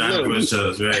making me look little.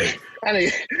 Shows, right? That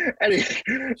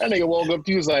nigga woke up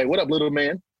to you, was like, what up, little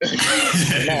man?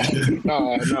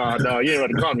 No, you ain't about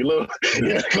to call me little.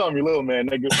 You ain't call me little man,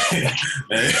 nigga.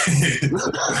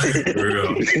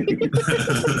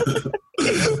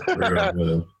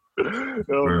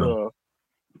 Real.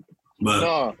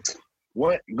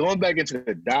 But going back into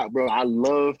the doc, bro, I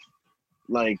love,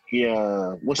 like,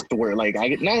 what's the word? Like, I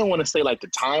don't want to say like the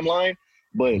timeline,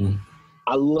 but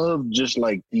I love just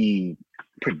like the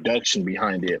production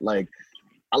behind it. Like,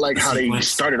 I like how they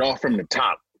started off from the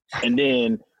top, and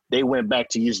then they went back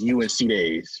to his UNC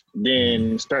days.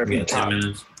 Then started from the top. 10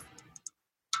 minutes.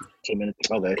 10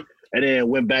 minutes, okay. And then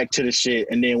went back to the shit,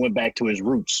 and then went back to his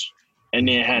roots, and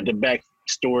then had the back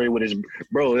story with his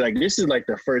bro. Like, this is like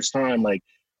the first time, like,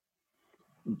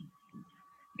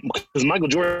 because Michael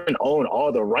Jordan owned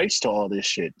all the rights to all this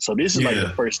shit. So this is like the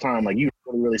first time, like, you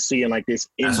really seeing like this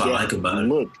in-depth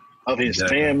look of his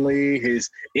family, his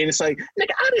insight. Nigga,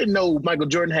 I didn't know Michael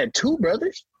Jordan had 2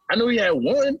 brothers. I knew he had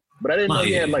 1, but I didn't know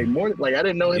he had like more. Like, I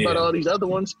didn't know about all these other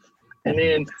ones. And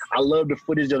then I love the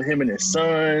footage of him and his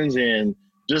sons and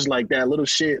just like that little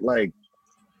shit. Like,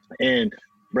 and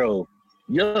bro,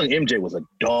 young MJ was a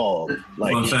dog.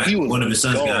 Like, in fact, he was one of his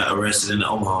sons got arrested in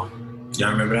Omaha.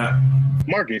 Y'all remember that?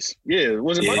 Marcus,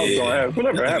 was it Marcus? Yeah.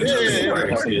 Whatever happened?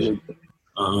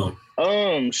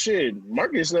 Shit,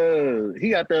 Marcus, he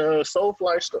got the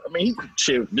Soulfly stuff. I mean,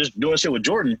 he just doing shit with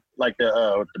Jordan, like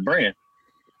the brand.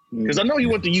 Because I know he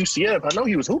went to UCF. I know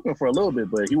he was hooping for a little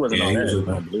bit, but he wasn't on that.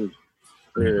 I believe.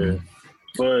 Yeah,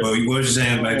 but what was you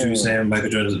saying about you saying Michael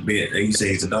Jordan's a bit? You say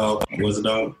he's a dog. He was a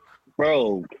dog,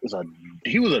 bro.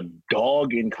 He was a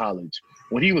dog in college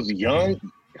when he was young,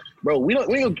 bro. We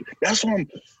don't. That's what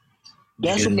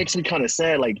makes me kind of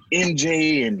sad. Like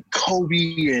MJ and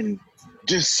Kobe and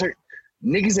just certain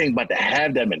niggas ain't about to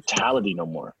have that mentality no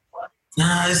more.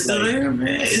 Nah, it's still there,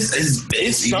 man.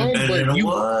 It's some, better but than it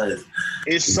was.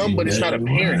 It's some, but it's not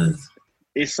apparent.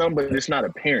 It's some, but it's not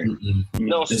apparent. You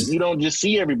don't just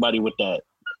see everybody with that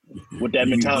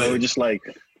mentality. We're just like,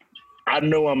 I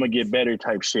know I'm gonna get better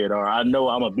type shit, or I know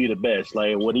I'm gonna be the best.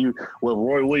 Like what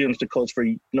Roy Williams, the coach for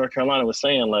North Carolina, was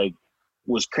saying, like,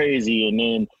 was crazy. And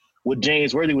then what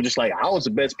James Worthy was just like, I was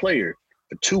the best player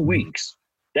for 2 weeks.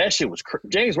 That shit was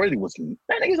James Worthy was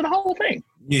that nigga's in the Hall of Fame.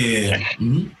 Yeah, that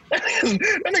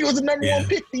nigga was the number 1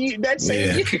 pick that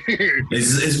same year.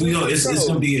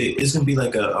 It's gonna be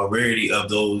like a rarity of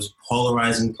those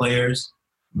polarizing players,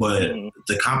 but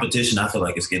the competition, I feel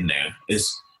like it's getting there. These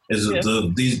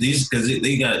because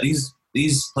they got these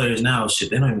players now.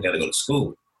 Shit, they don't even got to go to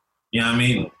school. You know what I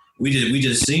mean? We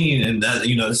just seen, and that,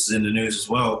 you know, this is in the news as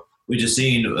well. We just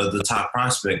seen the top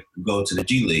prospect go to the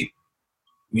G League.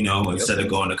 You know, instead of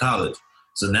going to college.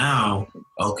 So now,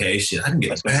 okay, shit, I can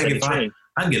get a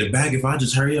bag if I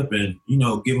just hurry up and, you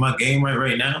know, get my game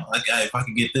right now. Like, if I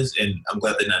could get this, and I'm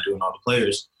glad they're not doing all the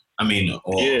players. I mean,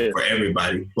 for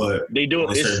everybody, but they do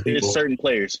it. It's certain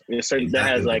players. It's certain that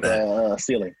has like a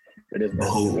ceiling. It is. But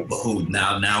who?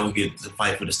 Now we get to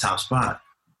fight for this top spot.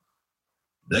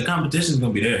 That competition is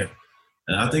gonna be there.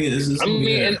 And I think it's. I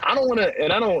mean, and I don't want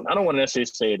to necessarily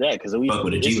say that because we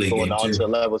it's going on to the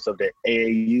levels of the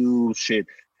AAU shit,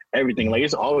 everything. Like,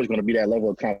 it's always going to be that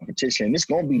level of competition. It's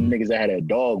going to be niggas that had a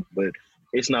dog, but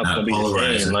it's not going to be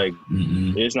the same. Like,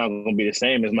 it's not going to be the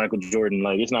same as Michael Jordan.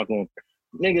 Like, it's not going to,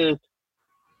 nigga.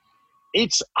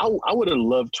 I would have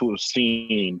loved to have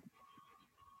seen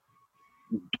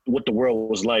what the world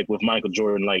was like with Michael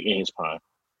Jordan, like in his prime,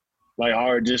 like,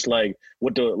 or just like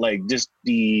what just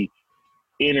the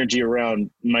energy around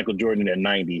Michael Jordan in the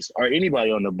 90s or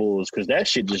anybody on the Bulls, because that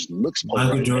shit just looks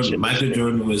Michael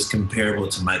Jordan was comparable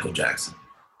to Michael Jackson.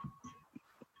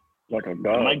 Like a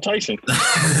god. Mike Tyson.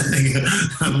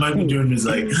 Michael Jordan is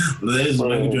like,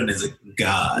 Michael Jordan is a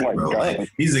god, bro. Like,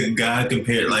 he's a god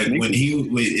compared, like, when he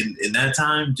in that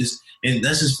time, and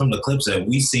that's just from the clips that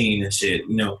we seen and shit,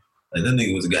 you know, like, that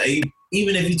nigga was a guy.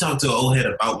 Even if you talk to an old head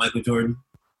about Michael Jordan,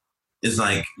 it's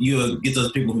like you get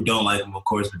those people who don't like him, of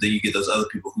course, but then you get those other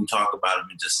people who talk about him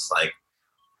and just like,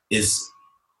 it's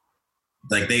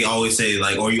like they always say,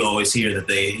 like, or you always hear that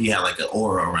he had like an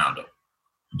aura around him,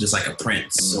 just like a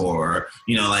prince, or,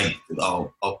 you know, like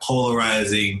a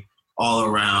polarizing all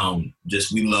around.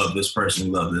 Just, we love this person,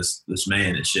 we love this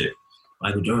man and shit.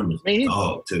 Michael Jordan was a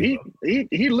dog too.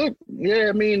 He looked, yeah.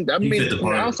 I mean, from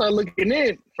the outside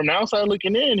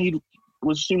looking in, he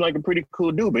seemed like a pretty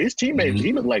cool dude, but his teammates,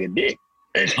 he looked like a dick.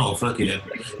 Oh, fuck yeah.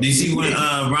 Did you see when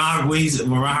Ron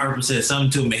Harper said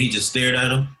something to him and he just stared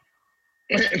at him?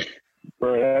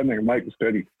 Bro, that nigga Mike was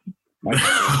steady. I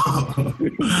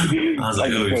was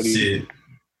like, oh shit.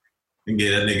 You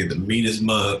get that nigga the meanest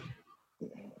mug.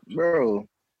 Bro.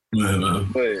 Yeah,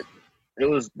 but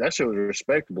that shit was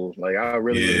respectable. Like, I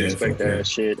really respect that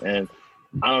shit. And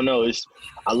I don't know,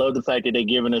 I love the fact that they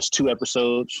giving us 2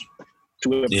 episodes a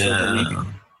week,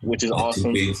 which is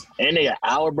awesome. And they an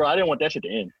hour, bro. I didn't want that shit to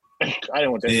end. I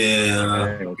didn't want that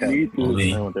shit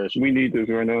to end. We need this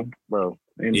right now, bro.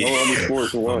 Ain't no other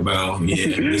sports or what. Bro,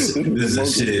 yeah. This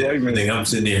is shit. I think I'm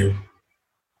sitting here.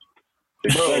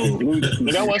 Bro,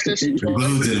 did I watch this shit?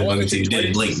 Glued to the fucking TV.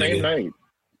 Didn't blink, same night.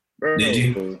 Bro, Did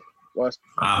you?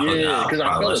 Yeah, because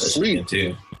I fell asleep.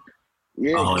 Too.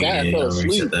 Yeah, I fell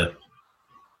asleep.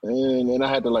 And then I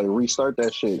had to like restart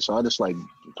that shit. So I just like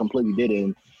completely did it.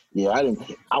 And yeah,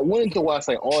 I wanted to watch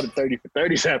like all the 30 for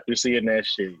 30s after seeing that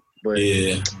shit. But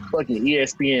fucking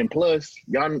ESPN Plus,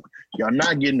 y'all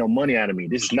not getting no money out of me.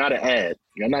 This is not an ad.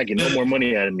 Y'all not getting no more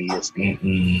money out of me, ESPN.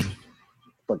 Mm-hmm.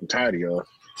 Fucking tired of y'all.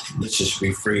 Let's just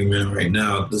be free, man, right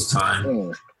now at this time.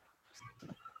 Man,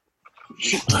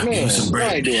 I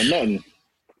ain't doing nothing.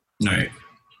 All right.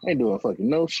 I ain't doing fucking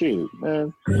no shit,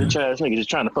 man. Bitch ass niggas just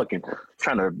trying to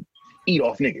eat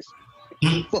off niggas.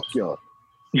 Fuck y'all.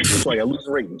 That's why y'all lose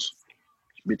ratings.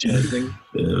 Bitch ass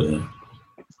niggas.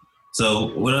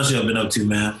 So what else y'all been up to,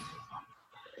 man?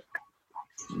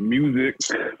 Music.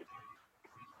 How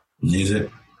you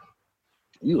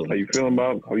feeling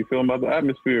about the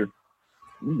atmosphere?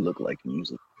 You look like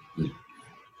music.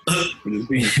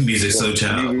 Music so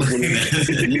child. We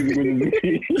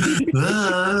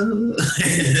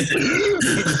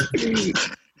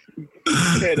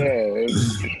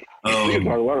can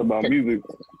talk a lot about music.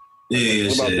 Yeah,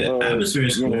 shit. Atmosphere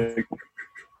is cool.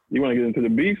 You want to get into the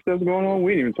beef that's going on?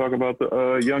 We didn't even talk about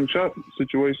the Young Chop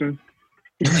situation.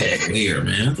 That's weird,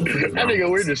 man. That nigga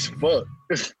weird as fuck.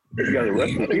 He got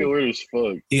arrested. That nigga weird as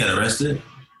fuck. He got arrested?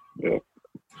 Yeah.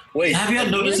 Wait, have y'all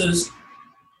noticed this?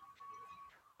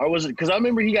 Or was it because I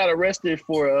remember he got arrested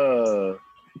for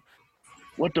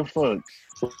what the fuck?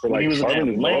 For like, he was in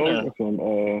Atlanta.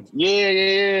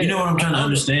 Yeah. You know what I'm trying to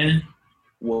understand?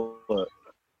 What?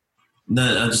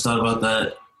 I just thought about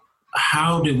that.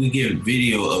 How did we get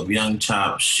video of Young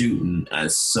Chop shooting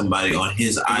at somebody on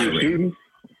his iRig?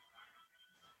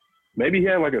 Maybe he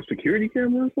had like a security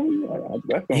camera or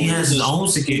something. He has his own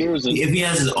security. If he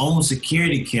has his own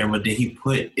security camera, did he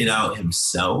put it out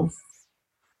himself?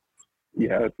 He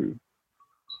had to.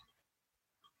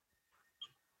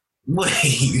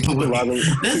 Wait.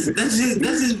 That's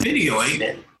his video, ain't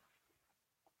it?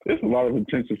 There's a lot of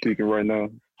attention seeking right now.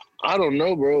 I don't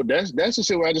know, bro. That's the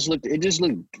shit where I just looked. It just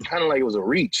looked kind of like it was a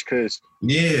reach, because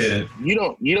you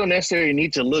don't necessarily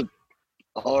need to look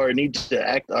or need to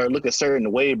act or look a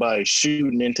certain way by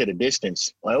shooting into the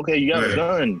distance. Like, okay, you got a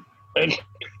gun.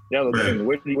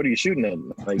 What are you shooting at?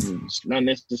 Like, it's not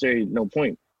necessarily no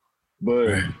point.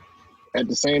 But at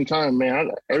the same time, man,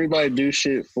 everybody do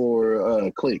shit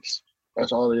for clicks.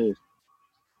 That's all it is.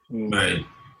 Right.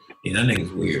 Yeah, that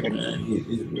nigga's weird, man.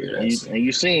 He's weird. And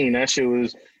you seen that shit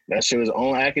was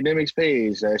on academics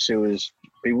page. That shit was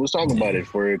people was talking about it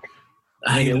for it.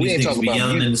 We ain't talking about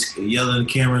yelling in the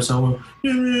camera somewhere.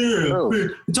 We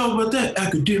talking about that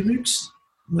academics.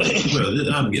 Bro,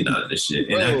 I'm getting out of this shit.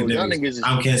 And academics,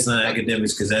 I'm canceling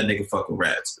academics because that nigga fuck with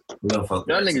rats. We don't fuck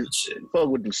with niggas. Shit. Fuck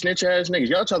with the snitch ass niggas.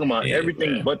 Y'all talking about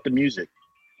everything but the music.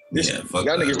 Y'all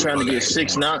niggas trying to get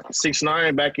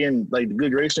 6ix9ine back in like the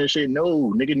good grace and shit.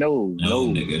 No, nigga, no.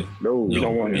 Nigga. No, we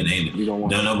don't want him. We don't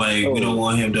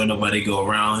want him. Don't nobody go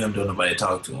around him. Don't nobody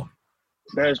talk to him.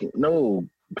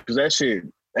 Because that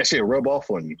shit rub off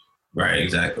on you. Right,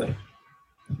 exactly.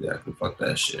 Fuck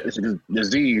that shit. It's a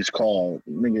disease called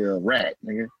nigga rat,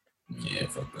 nigga. Yeah,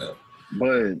 fuck that.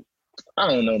 But I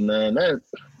don't know, man.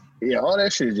 All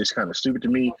that shit is just kind of stupid to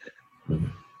me. Mm-hmm.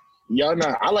 Y'all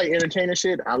not. I like entertaining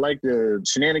shit. I like the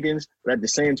shenanigans, but at the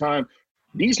same time,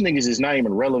 these niggas is not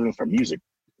even relevant for music.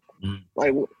 Mm-hmm.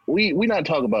 Like we not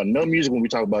talking about no music when we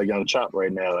talk about Young Chop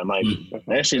right now, and like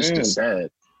that shit's just sad.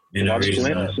 A lot of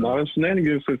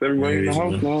shenanigans since everybody in the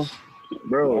house now.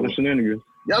 Bro, a lot of shenanigans.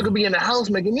 Y'all could be in the house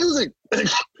making music.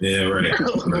 Yeah, right.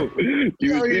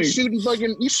 You shooting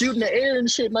the air and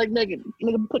shit like nigga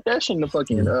put that shit in the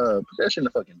fucking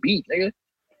beat, nigga.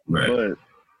 Right.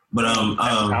 But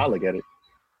I look at it.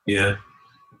 Yeah.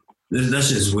 That's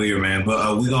just weird, man.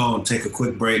 But we're gonna take a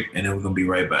quick break and then we're gonna be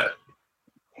right back.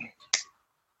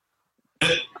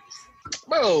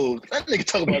 Bro, that nigga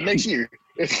talk about next year.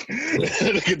 That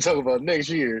nigga talk about next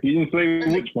year. He didn't say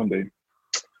which Monday.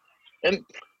 And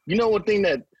you know one thing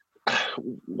that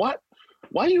why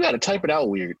you gotta type it out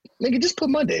weird? Nigga, just put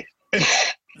Monday. I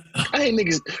hate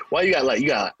niggas. Why you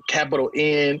got capital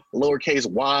N, lowercase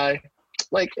y?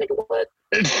 Like, nigga, what?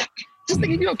 Just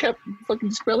nigga, you don't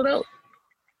fucking spell it out.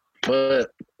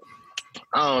 But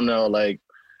I don't know, like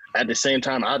at the same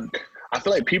time, I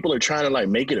feel like people are trying to like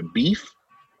make it a beef,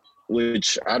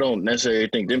 which I don't necessarily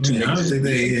think them two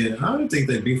niggas. I don't think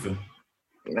they beefing.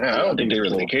 Nah, I don't think they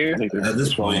really care. At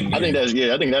this point, I think that's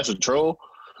a troll.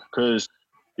 Because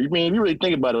if you really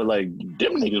think about it, like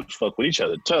them niggas fuck with each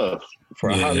other tough for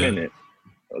a hot minute.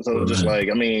 So just like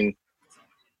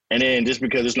and then just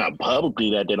because it's not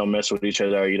publicly that they don't mess with each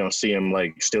other or you don't see them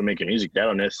like still making music, that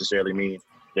don't necessarily mean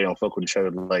they don't fuck with each other.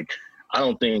 Like I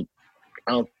don't think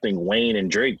Wayne and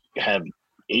Drake have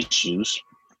issues.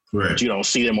 Right. But you don't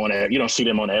see them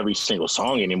on every single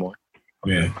song anymore.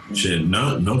 Yeah. Shit.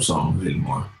 No songs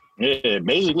anymore. Yeah.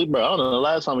 Basically, bro. I don't know the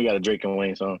last time we got a Drake and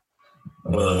Wayne song.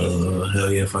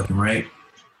 Hell yeah, fucking right.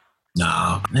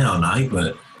 Nah, hell no.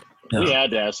 But we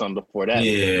had to have something before that.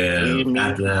 Yeah.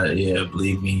 After that, yeah.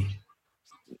 Believe me.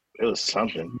 It was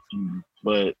something.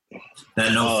 But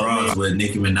that No Frogs with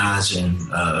Nicki Minaj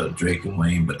and Drake and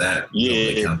Wayne, but that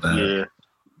count that. Yeah,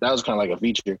 that was kind of like a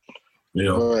feature.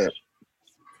 Yeah, but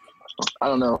I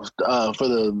don't know for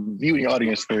the viewing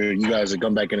audience, for you guys to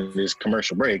come back into this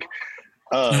commercial break.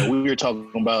 We were talking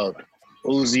about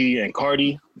Uzi and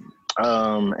Carti,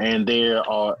 and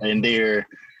their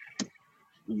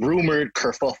rumored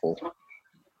kerfuffle.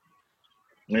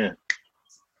 Yeah,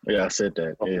 I said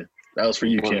that. Yeah, that was for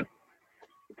you, Kim.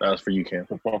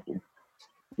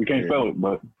 We can't spell it,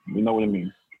 but we know what it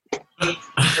means.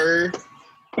 Her,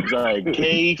 like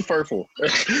K Furful.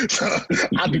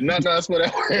 I do not know how to spell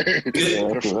that word.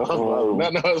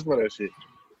 Not know how to spell that shit.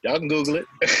 Y'all can Google it.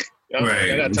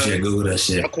 Right, you should Google that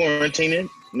shit. Y'all quarantining,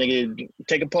 nigga.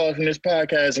 Take a pause from this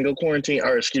podcast and go quarantine,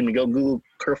 or excuse me, go Google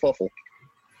kerfuffle.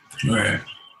 Right.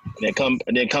 And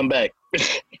then come back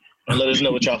and let us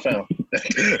know what y'all found.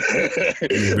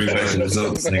 Bring back the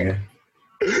results, nigga.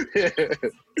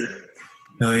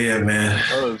 Oh yeah, man.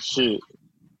 Oh shit.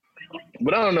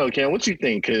 But I don't know, Ken, what you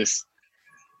think? Because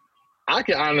I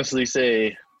can honestly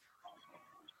say,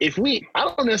 I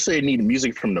don't necessarily need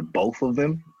music from the both of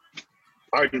them.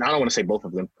 Or I don't want to say both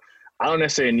of them. I don't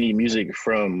necessarily need music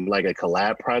from like a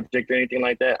collab project or anything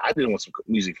like that. I just want some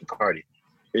music from Carti.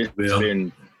 It's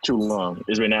been too long.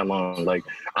 It's been that long. Like,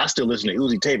 I still listen to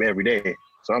Uzi tape every day,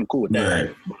 so I'm cool with that.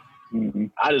 Right. Mm-hmm.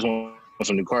 I just want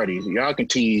some new Carti. Y'all can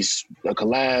tease a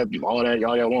collab, all that.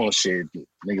 Y'all want shit.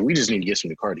 Nigga, we just need to get some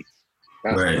new Carti.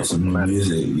 Right, some new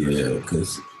music, yeah,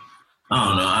 because I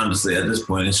don't know, honestly, at this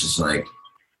point, it's just like,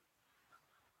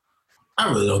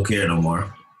 I really don't care no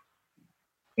more.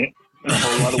 A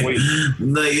whole lot of weight.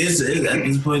 Like, it's at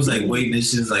this point, it's like, waiting,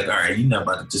 this shit's like, all right, you're not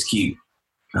about to just keep,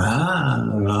 yeah,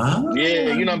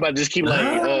 you're not about to just keep,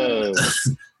 like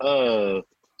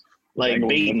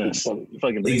baiting us. Fucking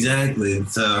baiting. Exactly,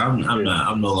 so I'm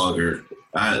no longer,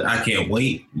 I can't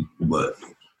wait, but...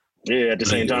 Yeah, at the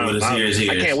same time, I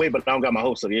can't wait, but I don't got my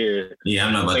hopes up. Yeah,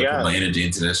 I'm not about to put my energy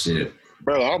into that shit.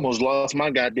 Bro, I almost lost my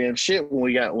goddamn shit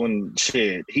when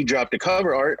he dropped the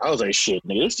cover art. I was like, shit,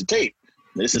 nigga, this the tape.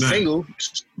 This is a single.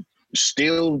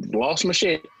 Still lost my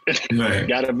shit. Right.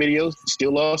 Got a video,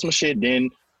 still lost my shit.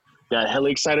 Then got hella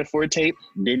excited for a tape,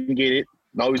 didn't get it.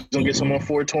 Always gonna get some on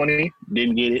 420,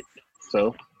 didn't get it.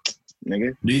 So,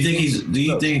 nigga. Do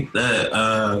you think that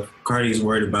Carti's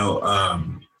worried about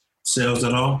sales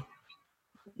at all?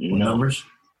 No. Numbers?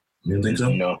 You don't think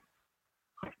so? No.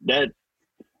 That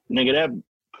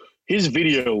his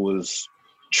video was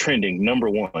trending number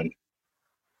one.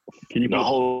 Can you put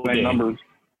up the same numbers?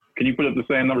 Can you put up the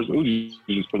same numbers Uzi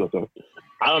just put up though?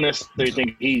 I don't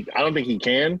think he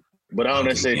can, but I don't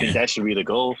necessarily think that should be the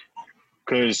goal.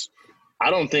 Because I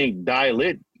don't think Die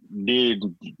Lit did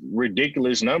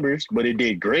ridiculous numbers, but it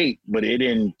did great, but it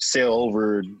didn't sell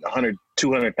over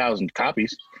 200,000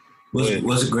 copies. Was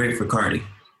it great for Carti?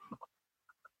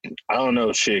 I don't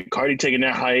know, shit. Carti taking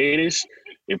that hiatus.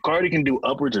 If Carti can do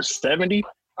upwards of 70,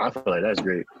 I feel like that's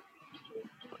great.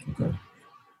 Okay.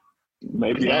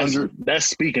 Maybe 100. That's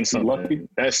speaking something. Lucky.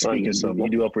 That's speaking something. You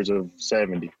do upwards of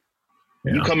 70.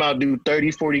 Yeah. You come out do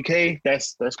 30, 40K,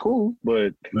 that's cool,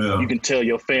 but you can tell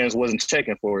your fans wasn't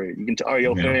checking for it. You can tell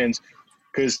your fans,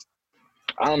 because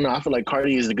I don't know, I feel like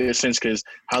Carti is a good sense, because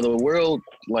how the world,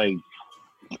 like,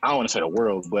 I don't want to say the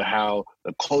world, but how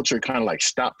the culture kind of like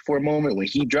stopped for a moment when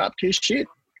he dropped his shit.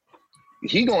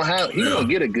 He gonna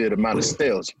get a good amount of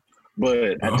sales,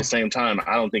 but at the same time,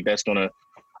 I don't think that's gonna.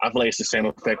 I feel like it's the same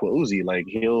effect with Uzi. Like,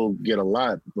 he'll get a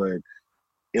lot, but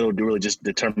it'll really just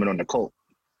determine on the cult.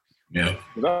 Yeah,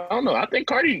 I don't know. I think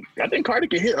Carti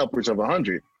can hit upwards of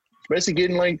 100, especially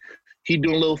getting like he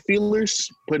doing little feelers,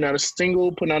 putting out a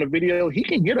single, putting out a video. He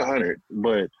can get 100,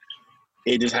 but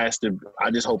it just has to. I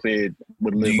just hope it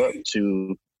would live up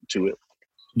to it.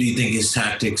 Do you think his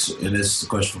tactics, and this is a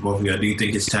question for both of y'all, do you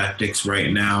think his tactics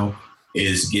right now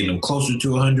is getting him closer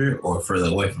to 100 or further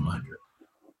away from 100?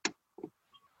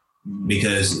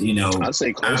 Because, I'd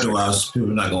say closer. After a while,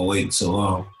 people are not going to wait so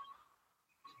long.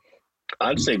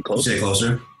 I'd say closer. You say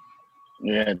closer?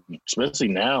 Yeah, especially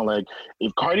now. Like,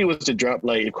 if Carti was to drop,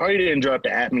 like, if Carti didn't drop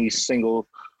the At Me single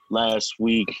last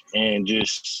week and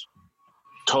just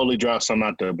totally drop something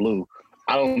out the blue,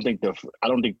 I don't think that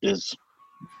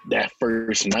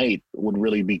first night would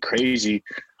really be crazy.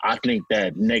 I think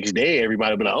that next day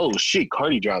everybody be like, oh shit,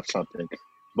 Carti dropped something.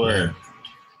 But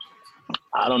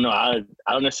I don't know. I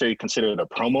don't necessarily consider it a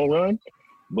promo run,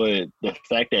 but the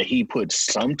fact that he put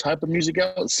some type of music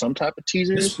out, some type of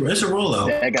teaser, it's a rollout.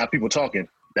 That got people talking.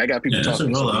 Talking. It's a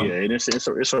rollout. So, yeah,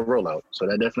 it's a rollout. So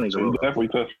that definitely is a rollout.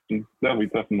 Definitely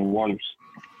testing the waters.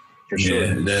 For sure.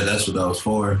 Yeah, that's what that was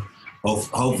for.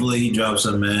 Hopefully he drops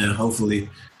something, man. Hopefully.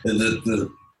 The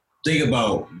thing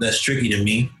about that's tricky to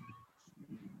me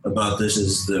about this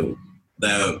is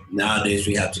that nowadays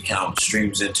we have to count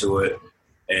streams into it.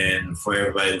 And for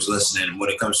everybody who's listening, when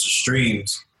it comes to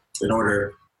streams,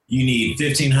 you need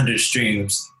 1,500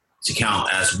 streams to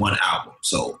count as one album.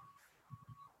 So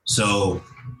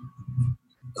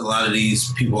a lot of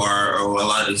these people a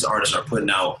lot of these artists are putting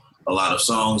out a lot of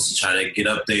songs to try to get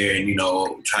up there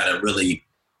and, try to really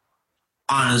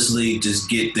honestly just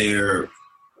get their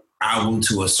album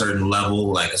to a certain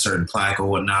level, like a certain plaque or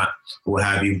whatnot, or what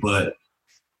have you. But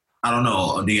I don't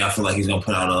know. Do y'all feel like he's going to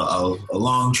put out a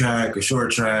long track, a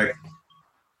short track?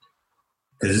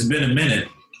 Because it's been a minute.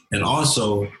 And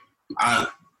also,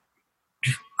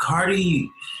 Carti,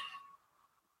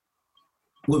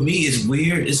 with me, it's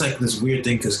weird. It's like this weird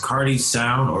thing because Carti's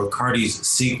sound or Carti's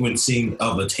sequencing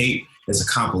of a tape is a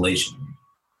compilation.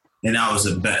 And that was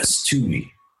the best to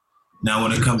me. Now,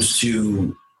 when it comes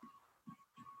to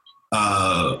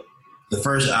the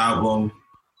first album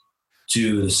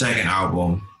to the second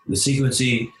album, the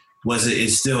sequencing it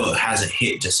still hasn't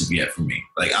hit just yet for me.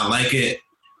 Like, I like it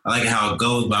how it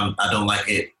goes, but I don't like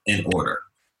it in order,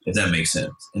 if that makes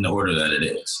sense, in the order that it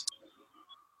is.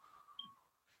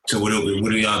 So what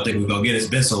do y'all think we're gonna get? It's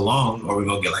been so long, or we're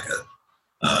gonna get like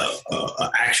a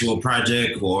actual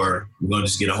project, or we're gonna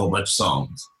just get a whole bunch of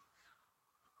songs?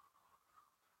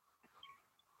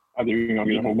 I think we're gonna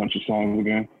get a whole bunch of songs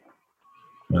again.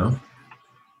 No.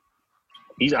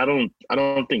 I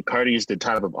don't think Carti is the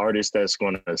type of artist that's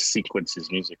going to sequence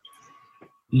his music.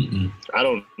 Mm-mm. I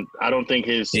don't think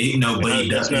his. He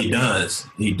does.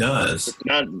 He does.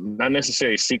 Not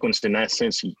necessarily sequenced in that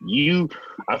sense.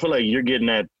 I feel like you're getting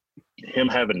at him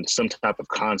having some type of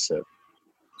concept.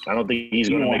 I don't think he's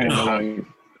going to make. I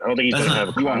don't think he's going to have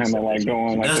a concept.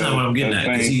 That's not what I'm getting at.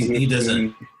 Because he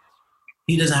doesn't.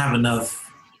 He doesn't have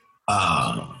enough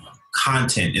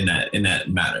content in that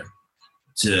matter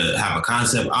to have a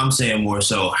concept. I'm saying more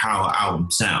so how an album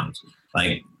sounds.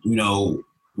 Like,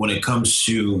 when it comes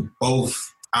to both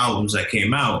albums that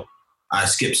came out, I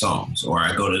skip songs, or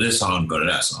I go to this song, go to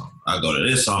that song. I go to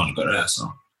this song, go to that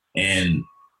song. And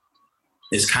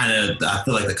it's kind of, I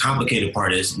feel like the complicated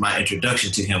part is my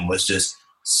introduction to him was just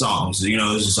songs. It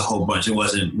was just a whole bunch. It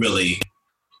wasn't really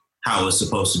how it's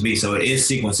supposed to be. So it is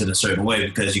sequenced in a certain way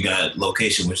because you got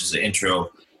Location, which is the intro,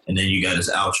 and then you got his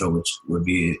outro, which would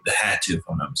be the Had To, if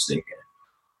I'm not mistaken.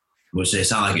 Which they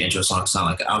sound like an intro song, sound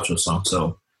like an outro song.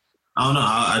 So I don't know.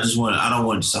 I don't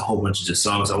want just a whole bunch of just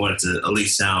songs. I want it to at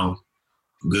least sound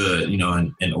good,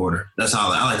 in order. That's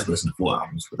how I like to listen to full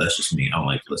albums, but that's just me. I don't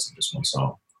like to listen to just one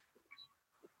song.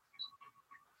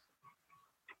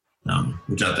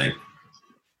 What y'all think?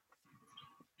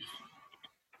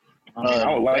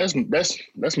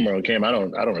 That's more on Cam. I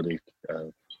don't really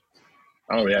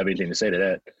have anything to say to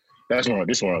that.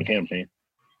 This more on Cam thing.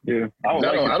 Yeah, I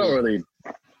don't really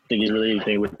think it's really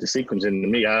anything with the sequencing to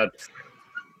me. I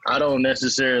don't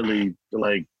necessarily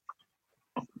like.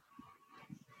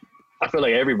 I feel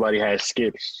like everybody has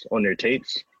skips on their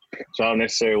tapes, so I don't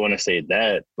necessarily want to say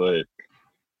that. But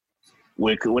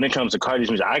when it comes to Carti's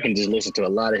music, I can just listen to a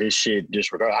lot of his shit.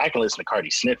 I can listen to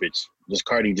Carti snippets.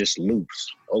 Carti just loops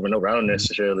over and over. I don't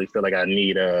necessarily feel like I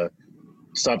need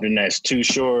something that's too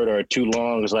short or too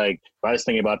long. It's like, if I was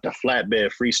thinking about the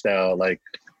flatbed freestyle, like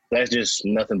that's just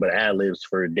nothing but ad libs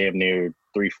for damn near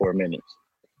 3-4 minutes.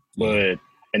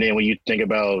 And then when you think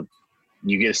about,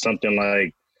 you get something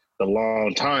like the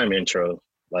Long Time intro,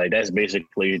 like that's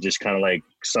basically just kind of like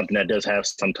something that does have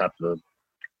some type of,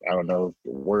 I don't know,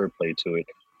 wordplay to it.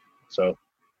 So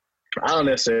I don't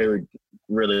necessarily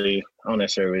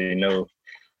know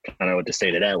kind of what to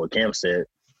say to that, what Cam said.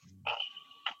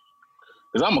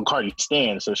 Because I'm a Carti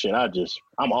stan, so shit,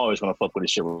 I'm always gonna fuck with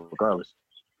his shit regardless.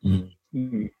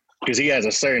 Mm-hmm. Because he has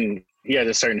a certain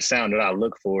sound that I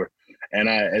look for, and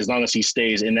as long as he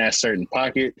stays in that certain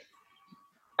pocket,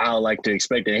 I like to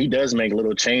expect it. And he does make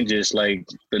little changes, like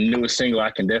the newest single.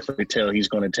 I can definitely tell he's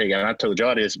gonna take. And I told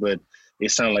y'all this, but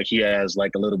it sounded like he has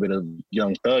like a little bit of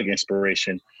Young Thug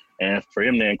inspiration, and for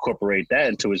him to incorporate that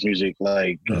into his music,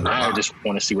 like I just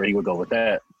want to see where he would go with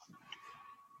that.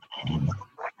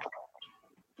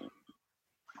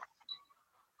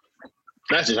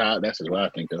 That's just what I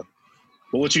think, though.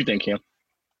 But what you think, Kim?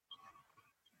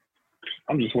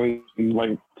 I'm just waiting.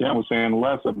 Like Cam was saying in the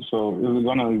last episode, is it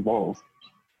gonna evolve?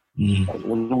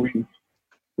 Like,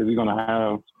 is he gonna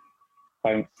have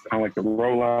like kind of like the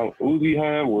rollout Uzi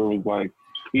had, where it was like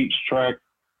each track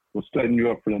was setting you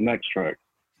up for the next track?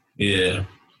 Yeah.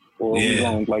 Or we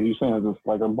going, like you saying, just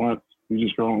like a bunch. You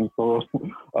just going to throw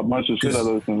a bunch of shit at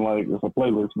us and like it's a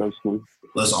playlist basically.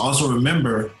 Let's also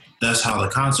remember that's how the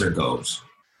concert goes.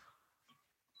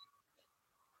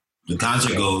 The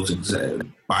concert goes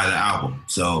by the album.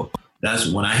 So that's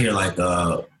when I hear like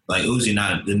Uzi,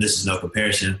 and this is no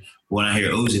comparison. When I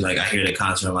hear Uzi, like I hear the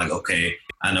concert, I'm like, okay,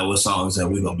 I know what songs that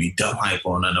we're gonna be dumb hype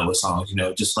on. I know what songs,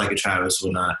 just like a Travis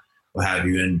will not, what have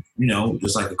you, and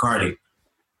just like a Carti.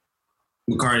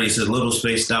 Carti's a little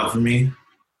spaced out for me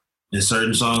in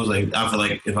certain songs. Like I feel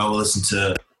like if I'll go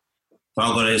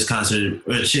to his concert,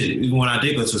 even when I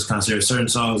did go to his concert, certain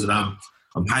songs that I'm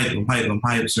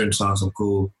hyped. Certain songs I'm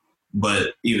cool,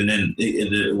 but even then,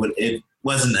 it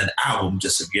wasn't an album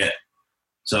just of yet.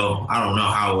 So I don't know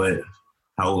how it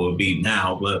would be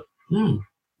now, but I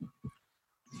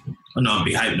know I'll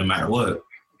be hyped no matter what.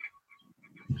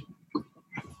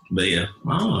 But yeah,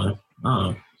 I don't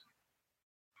know.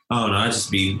 I just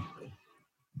be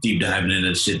deep diving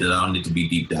into shit that I don't need to be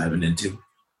deep diving into.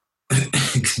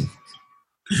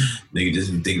 Nigga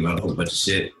just be thinking about a whole bunch of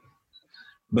shit.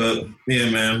 But yeah,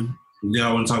 man,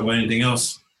 y'all want to talk about anything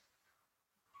else?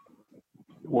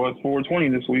 Well, it's 420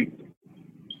 this week.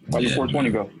 How did 420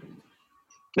 go?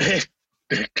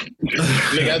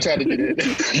 Nigga, I tried to do that.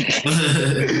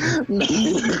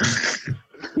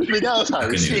 Nigga, I was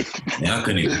trying to shit. Yeah, I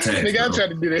couldn't even text. Nigga, I tried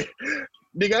to do that.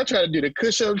 Nigga, I tried to do the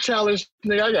push-up challenge.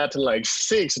 Nigga, I got to like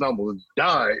 6 and almost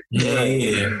died.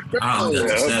 Yeah. Up,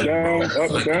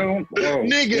 down. Oh,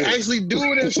 nigga, actually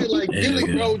doing that shit like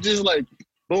Billy, bro, just like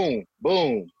boom,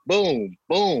 boom, boom,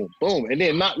 boom, boom. And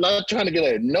then not trying to get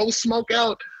like no smoke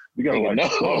out. You gotta like no.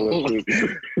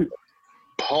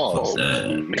 Pause.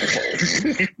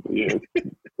 Yeah.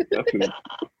 That's it.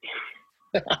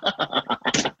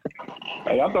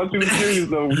 Hey, I thought you were serious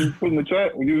though when you put in the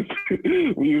chat when you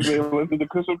say let's do the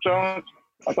push-up challenge.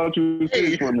 I thought you were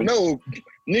serious for a minute. No,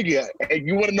 nigga,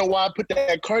 you want to know why I put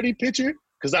that Carti picture?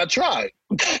 Because I tried.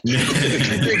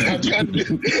 I tried to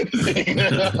do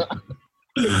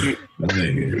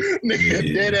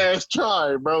nigga, dead ass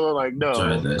tried, bro. Like no,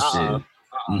 tried that shit.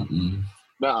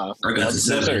 Nah, I got to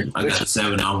 7. I got to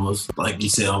 7. Almost like you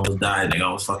said, almost died. Nigga,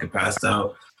 almost fucking passed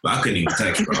out. But I couldn't even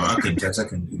text, bro. I couldn't text. I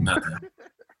couldn't do nothing.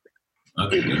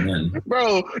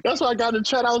 Bro, that's why I got in the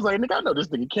chat. I was like, nigga, I know this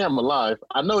nigga Cam alive.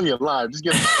 I know he alive. Just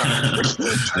get him I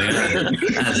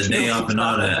had the day off and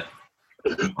all that.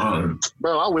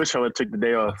 Bro, I wish I would have took the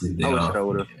day off. I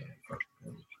would have.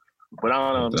 But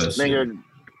I don't know, nigga.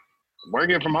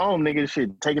 Working from home, nigga,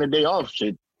 shit, taking a day off,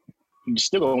 shit. You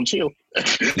still gonna chill.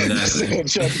 Exactly.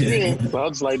 So I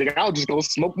was like, nigga, I was just gonna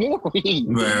smoke more weed.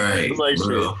 Right. It's like,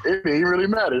 shit, it didn't really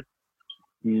matter.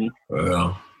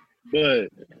 Well. But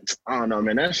I don't know,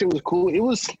 man. That shit was cool. It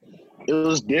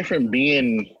was different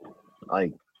being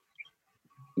like.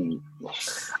 I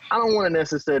don't want to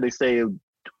necessarily say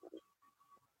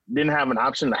didn't have an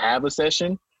option to have a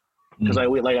session because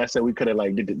like I said, we could have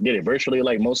like did it virtually,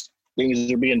 like most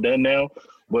things are being done now.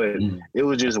 But it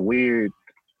was just weird,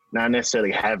 not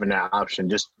necessarily having that option.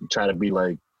 Just try to be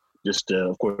like,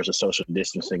 of course, the social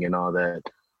distancing and all that.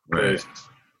 Right,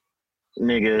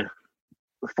 nigga.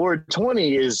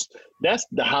 420 that's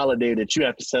the holiday that you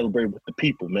have to celebrate with the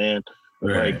people, man.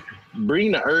 Right. Like,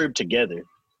 bring the herb together.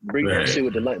 Bring that shit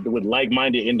with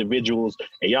like-minded individuals,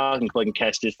 and y'all can fucking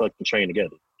catch this fucking train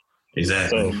together.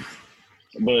 Exactly. So,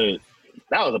 but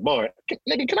that was a bar.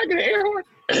 Nigga, can I get an air horn?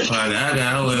 I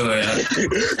got wait.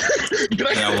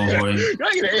 I got one more. Can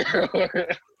I get an air horn?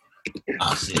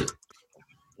 Oh shit.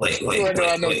 Wait.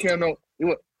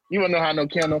 You wanna know how I know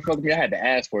Cam don't fuck with me? I had to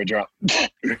ask for a drop. I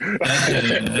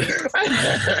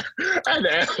had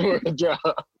to ask for a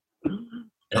drop.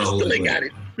 Oh, Still ain't got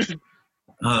it.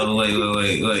 Oh,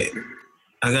 wait.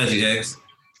 I got you, X.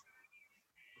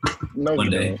 No, One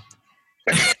day.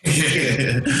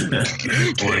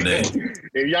 One day.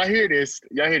 If y'all hear this.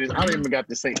 I don't even got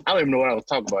to say. I don't even know what I was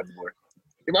talking about anymore.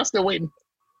 Am I still waiting?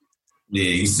 Yeah,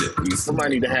 you said.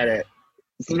 Somebody need to have that.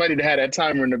 Somebody to have that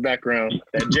timer in the background,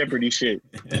 that Jeopardy shit.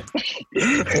 Wait.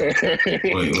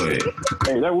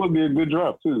 Hey, that would be a good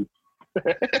drop too.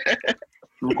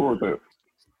 Record that.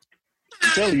 I'm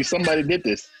telling you, somebody did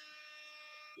this.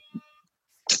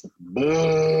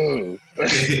 Boo. All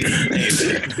right,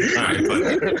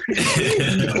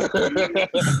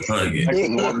 fuck it.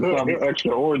 Something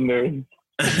extraordinary.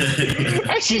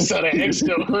 I just saw that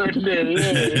extraordinary.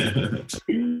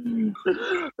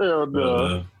 Yeah. Hell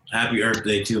no. Happy Earth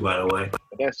Day too, by the way.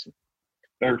 That's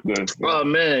Earth Day. Oh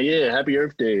man, yeah, happy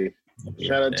Earth Day.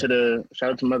 Shout out to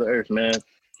Mother Earth, man.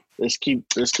 Let's keep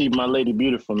my lady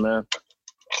beautiful, man.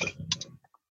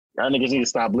 Y'all niggas need to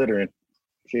stop littering.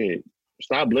 Shit.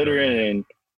 Stop littering and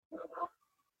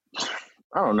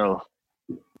I don't know.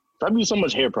 Stop using so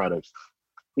much hair products.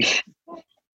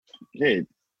 Shit.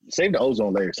 Save the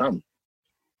ozone layer or something.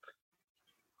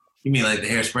 You mean like the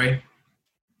hairspray?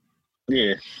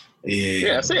 Yeah.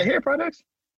 Yeah, I said hair products.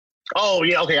 Oh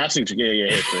yeah, okay, I see what you.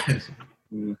 Yeah,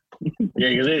 hairspray. Yeah,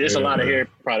 because it's a lot of hair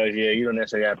products. Yeah, you don't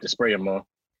necessarily have to spray them all.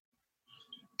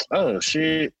 Oh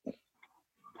shit!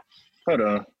 Hold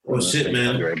on. Shit, man.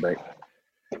 I'll be right back.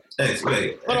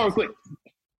 Wait. Hold on, quick.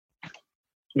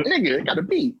 Nigga, it got a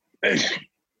beat.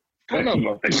 Hold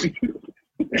on.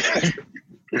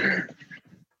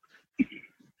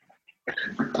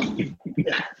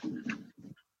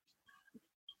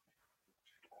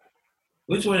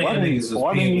 Which one of you niggas was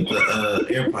peeing with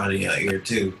the AirPod in your ear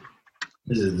too?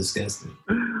 This is disgusting.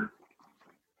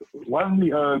 Why didn't he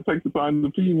take the time to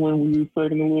pee when we was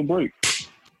taking a little break?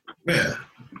 Yeah.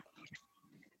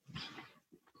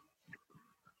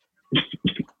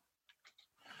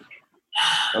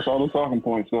 That's all the talking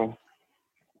points, though.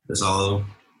 That's all of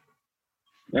them.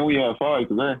 And we have 5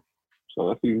 today. So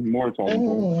that's even more talking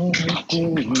points.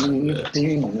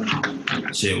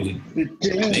 Shit, we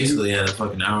basically had a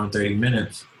fucking hour and 30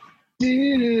 minutes.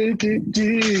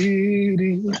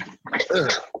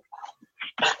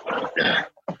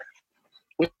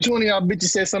 Which one of y'all bitches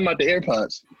said something about the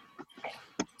AirPods?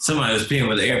 Somebody was peeing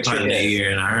with the AirPod in their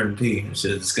ear, and I heard him pee. That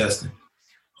shit is disgusting.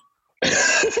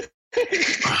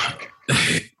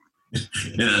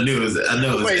 And I knew it was.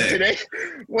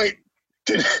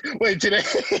 Wait, today?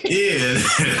 Yeah,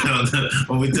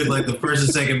 when we took like the first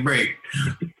and second break.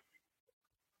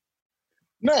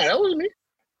 No, that wasn't me.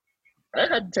 I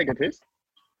had to take a piss.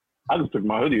 I just took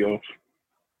my hoodie off.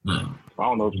 No. I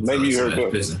don't know. Maybe you heard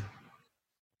that.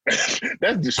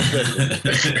 That's disrespectful.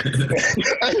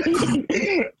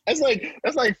 that's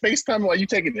like FaceTime while you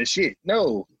taking the shit.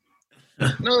 No. Yeah.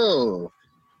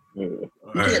 You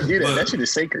can't do that. That shit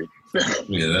is sacred.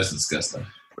 Yeah, that's disgusting.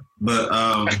 But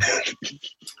well,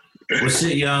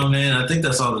 shit, y'all, man. I think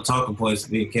that's all the talking points.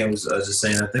 Me and Cam was just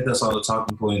saying. I think that's all the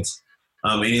talking points.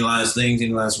 Any last things?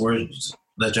 Any last words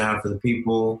that you have for the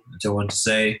people that you want to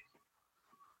say?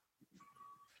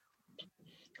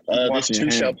 This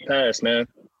too shall pass, man.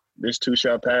 This too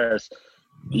shall pass.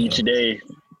 Each day,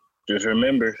 just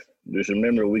remember,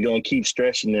 we're gonna keep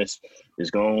stretching this.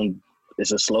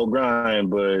 It's a slow grind,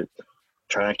 but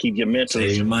try and keep your mentals.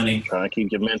 Save your money. Try and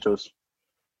keep your mentals.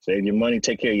 Save your money.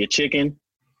 Take care of your chicken.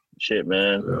 Shit,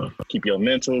 man. Yeah. Keep your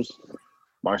mentals.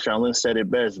 Marshawn Lynch said it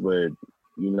best, but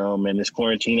man, this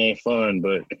quarantine ain't fun.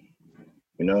 But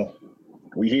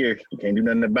we here. We can't do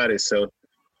nothing about it. So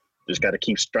just got to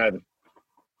keep striving.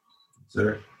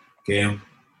 Sir, Cam.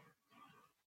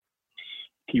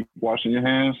 Keep washing your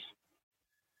hands.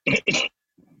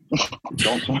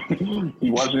 Don't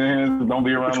keep washing your hands. Don't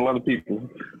be around a lot of people.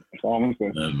 That's all I'm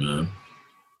saying. Man.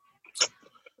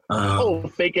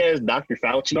 Fake ass Dr.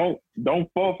 Fauci. Don't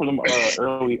fall for them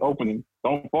early opening.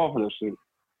 Don't fall for that shit.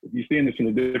 You're seeing this in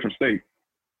a different state.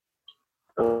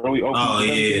 Early opening. Oh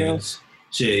yeah.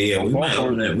 Shit, yeah. We might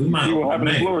open it. We might see what open happened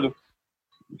in Florida.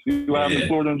 See what happened in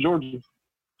Florida and Georgia.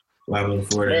 What happened in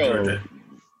Florida and Georgia?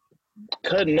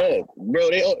 Cutting up, bro.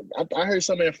 I heard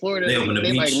something in Florida.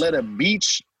 They like let a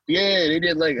beach. Yeah, they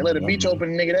did like let a beach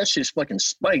open, nigga. That shit's fucking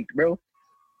spiked, bro.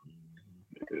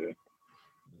 Yeah.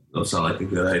 Don't sound like a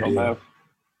good idea.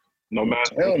 No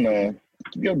mask. Hell no.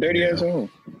 Keep your dirty ass home.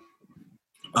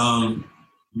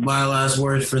 My last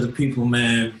words for the people,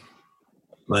 man.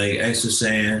 Like X was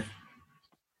saying,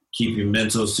 keep your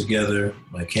mentals together.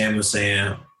 Like Cam was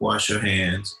saying, wash your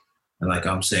hands. And like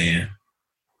I'm saying,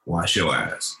 wash your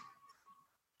ass.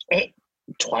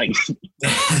 Twice.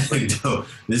 Just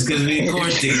because we in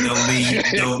quarantine don't mean you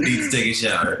don't need to take a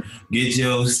shower. Get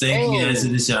your stanky ass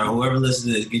in the shower. Whoever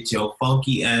listens to this, get your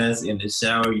funky ass in the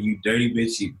shower, you dirty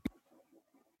bitch. You.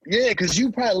 Yeah, because you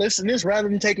probably listen to this rather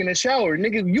than taking a shower.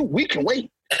 Nigga, we can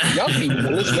wait. Y'all can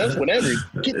listen to us whenever.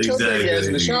 Get your dirty ass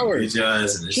in the shower. Get your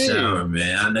ass in the shower,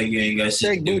 man. I know you ain't got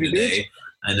shit to do today. Bitch.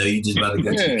 I know you just about to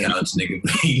go to the couch, nigga.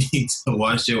 You need to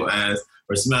wash your ass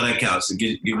or smell that couch to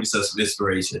give yourself some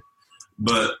inspiration.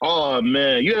 But oh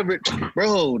man, you ever,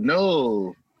 bro?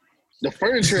 No, the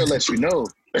furniture lets you know.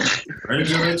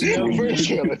 Furniture lets you know.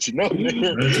 Furniture lets you know.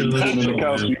 The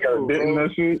couch, you got a bit in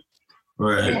that shit.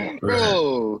 Right,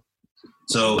 bro.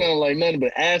 So like nothing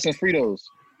but ass and Fritos.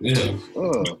 Yeah.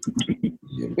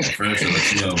 Friends will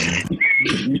let you know, man.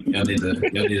 Y'all need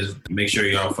to make sure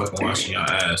y'all fucking washing y'all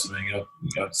ass, man.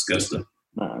 Y'all disgusting.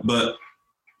 But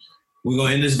we're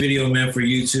gonna end this video, man, for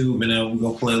YouTube, and then we're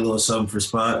gonna play a little something for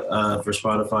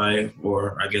Spotify,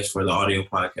 or I guess for the audio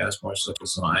podcast. More stuff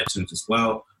is on iTunes as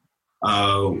well.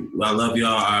 I love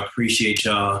y'all. I appreciate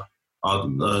y'all, all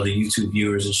the YouTube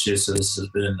viewers and shit. So this has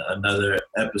been another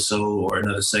episode or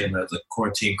another segment of the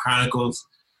Quarantine Chronicles.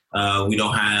 We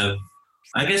don't have.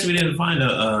 I guess we didn't find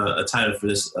a title for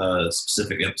this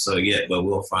specific episode yet, but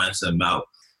we'll find something out.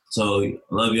 So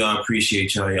love y'all.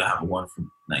 Appreciate y'all. Y'all have a wonderful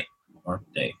night or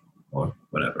day or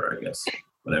whatever, I guess.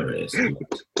 Whatever it is.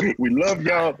 We love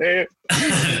y'all, man.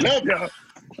 Love y'all.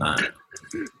 All right.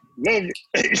 Love you.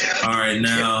 All right,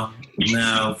 now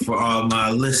for all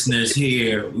my listeners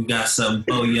here, we got something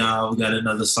for y'all. We got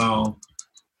another song.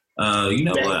 You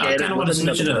know what? I kind of want to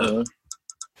switch it up.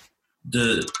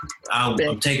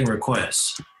 I'm taking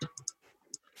requests.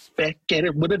 Back at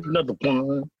it with another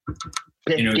one.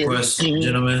 Any requests,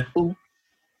 gentlemen? Ooh.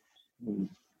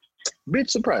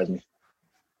 Bitch, surprise me.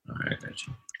 All right, got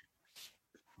you.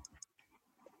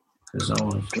 I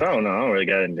don't know. I don't really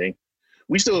got anything.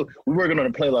 We're working on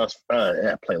a playlist. We're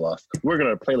working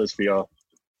on a playlist for y'all.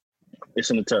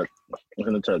 It's in the tuck.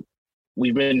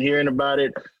 We've been hearing about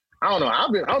it. I don't know. I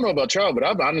don't know about y'all, but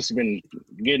I've honestly been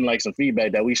getting like some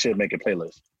feedback that we should make a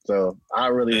playlist. So I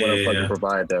really want to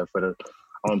provide that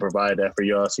for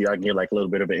y'all, so y'all can get like a little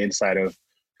bit of an insight of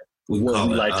what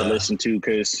we like to listen to.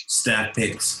 Cause staff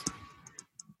picks,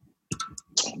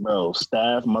 bro,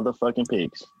 staff motherfucking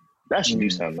picks. That should do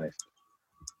sound nice.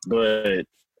 But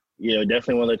yeah,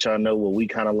 definitely want to let y'all know what we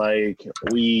kind of like.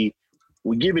 We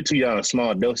give it to y'all in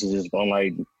small dosages on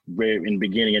like in the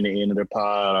beginning and the end of the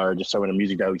pod, or just some of the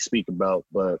music that we speak about.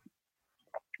 But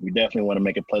we definitely want to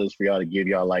make a playlist for y'all to give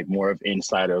y'all like more of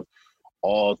insight of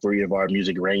all three of our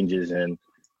music ranges and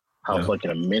how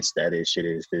fucking immense that shit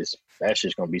is. Cause that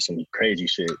shit's gonna be some crazy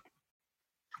shit.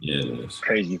 Yeah, it is.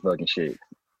 Crazy fucking shit.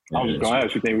 I was gonna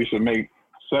ask, you think we should make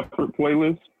separate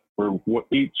playlists for what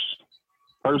each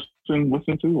person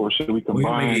listen to, or should we combine? We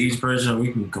can make each person.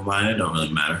 We can combine. It don't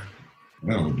really matter.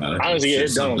 Honestly,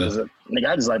 it don't. Cause nigga,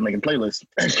 I just like making playlists.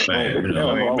 That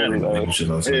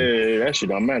shit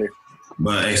don't matter.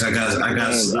 But X, I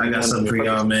got something for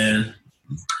y'all, man.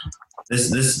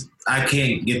 This I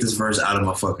can't get this verse out of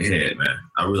my fucking head, man.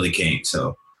 I really can't.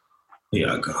 So here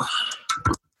I go.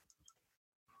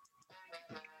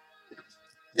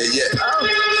 Yeah.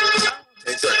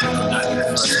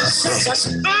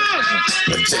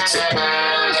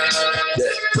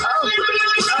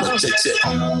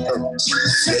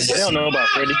 They don't know about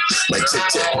Freddie.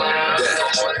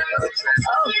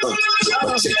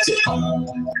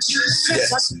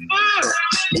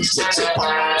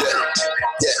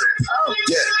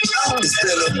 It's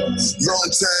been a long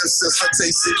time since I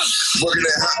tasted working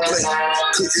at Hot Plate,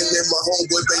 cooking in my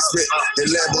homeboy basement, and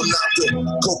Lambo knocked the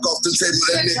coke off the table,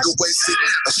 that nigga wasted.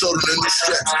 I showed him the new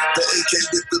strap, the AK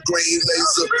with the green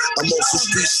laser. I'm on some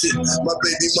street shit, my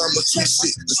baby mama tweet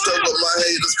shit, to stir up my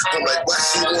haters. I'm like, why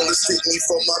she wanna stick me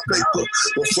for my paper?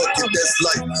 Well, fuck it, that's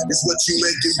life. It's what you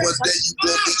make it. One day you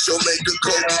gon' meet your maker.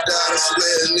 Kobe died, I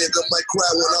swear a nigga might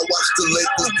cry when I watch the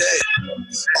Lakers game.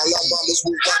 All our mamas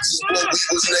were watching, boy, we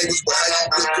was neighbors, but how you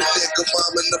look a nigga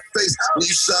mom in the face when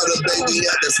you shot a baby?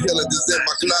 I got skeletons in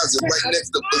my closet right next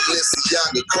to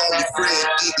Balenciaga. Call me Fred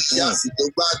DiBiase, the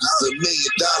Rogers, $1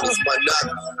 million, my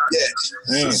nigga.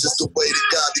 Yeah, it's just the way that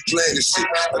God be playing this shit.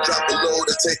 I drop a load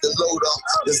and take a load off.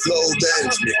 There's load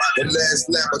management. And last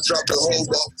lap, I dropped the hold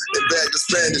off and bagged the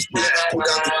Spanish bitch. Put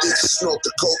out the ditch and smoke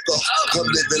the coke off. I'm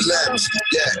living lavish.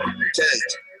 Yeah, okay.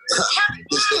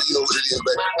 This thing, you know what it is,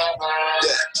 baby.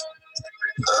 Yeah.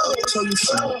 I'll tell you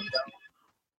something.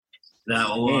 That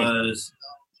was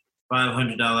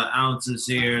 $500 Ounces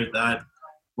here. That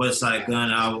Westside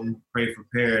Gun album, Pray for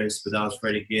Paris, but that was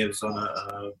Freddie Gibbs on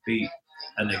a beat.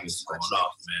 That nigga's going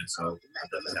off, man. So I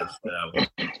definitely have to put that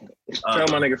one.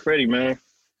 Tell my nigga Freddie, man.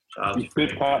 He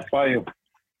spit hot fire.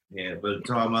 Yeah, but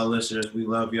to all my listeners, we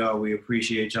love y'all. We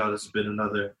appreciate y'all. This has been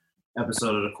another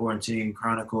episode of the Quarantine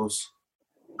Chronicles.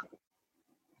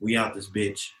 We out this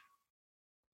bitch.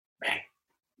 Bang.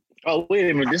 Oh, wait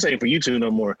a minute. This ain't for YouTube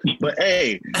no more. But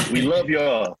hey, we love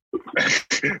y'all.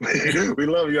 We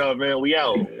love y'all, man. We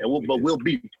out. But we'll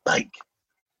be back.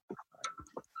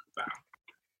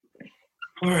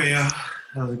 All right, y'all.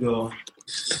 How's it going?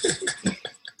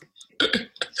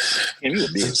 And you a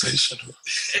bitch. Sensational.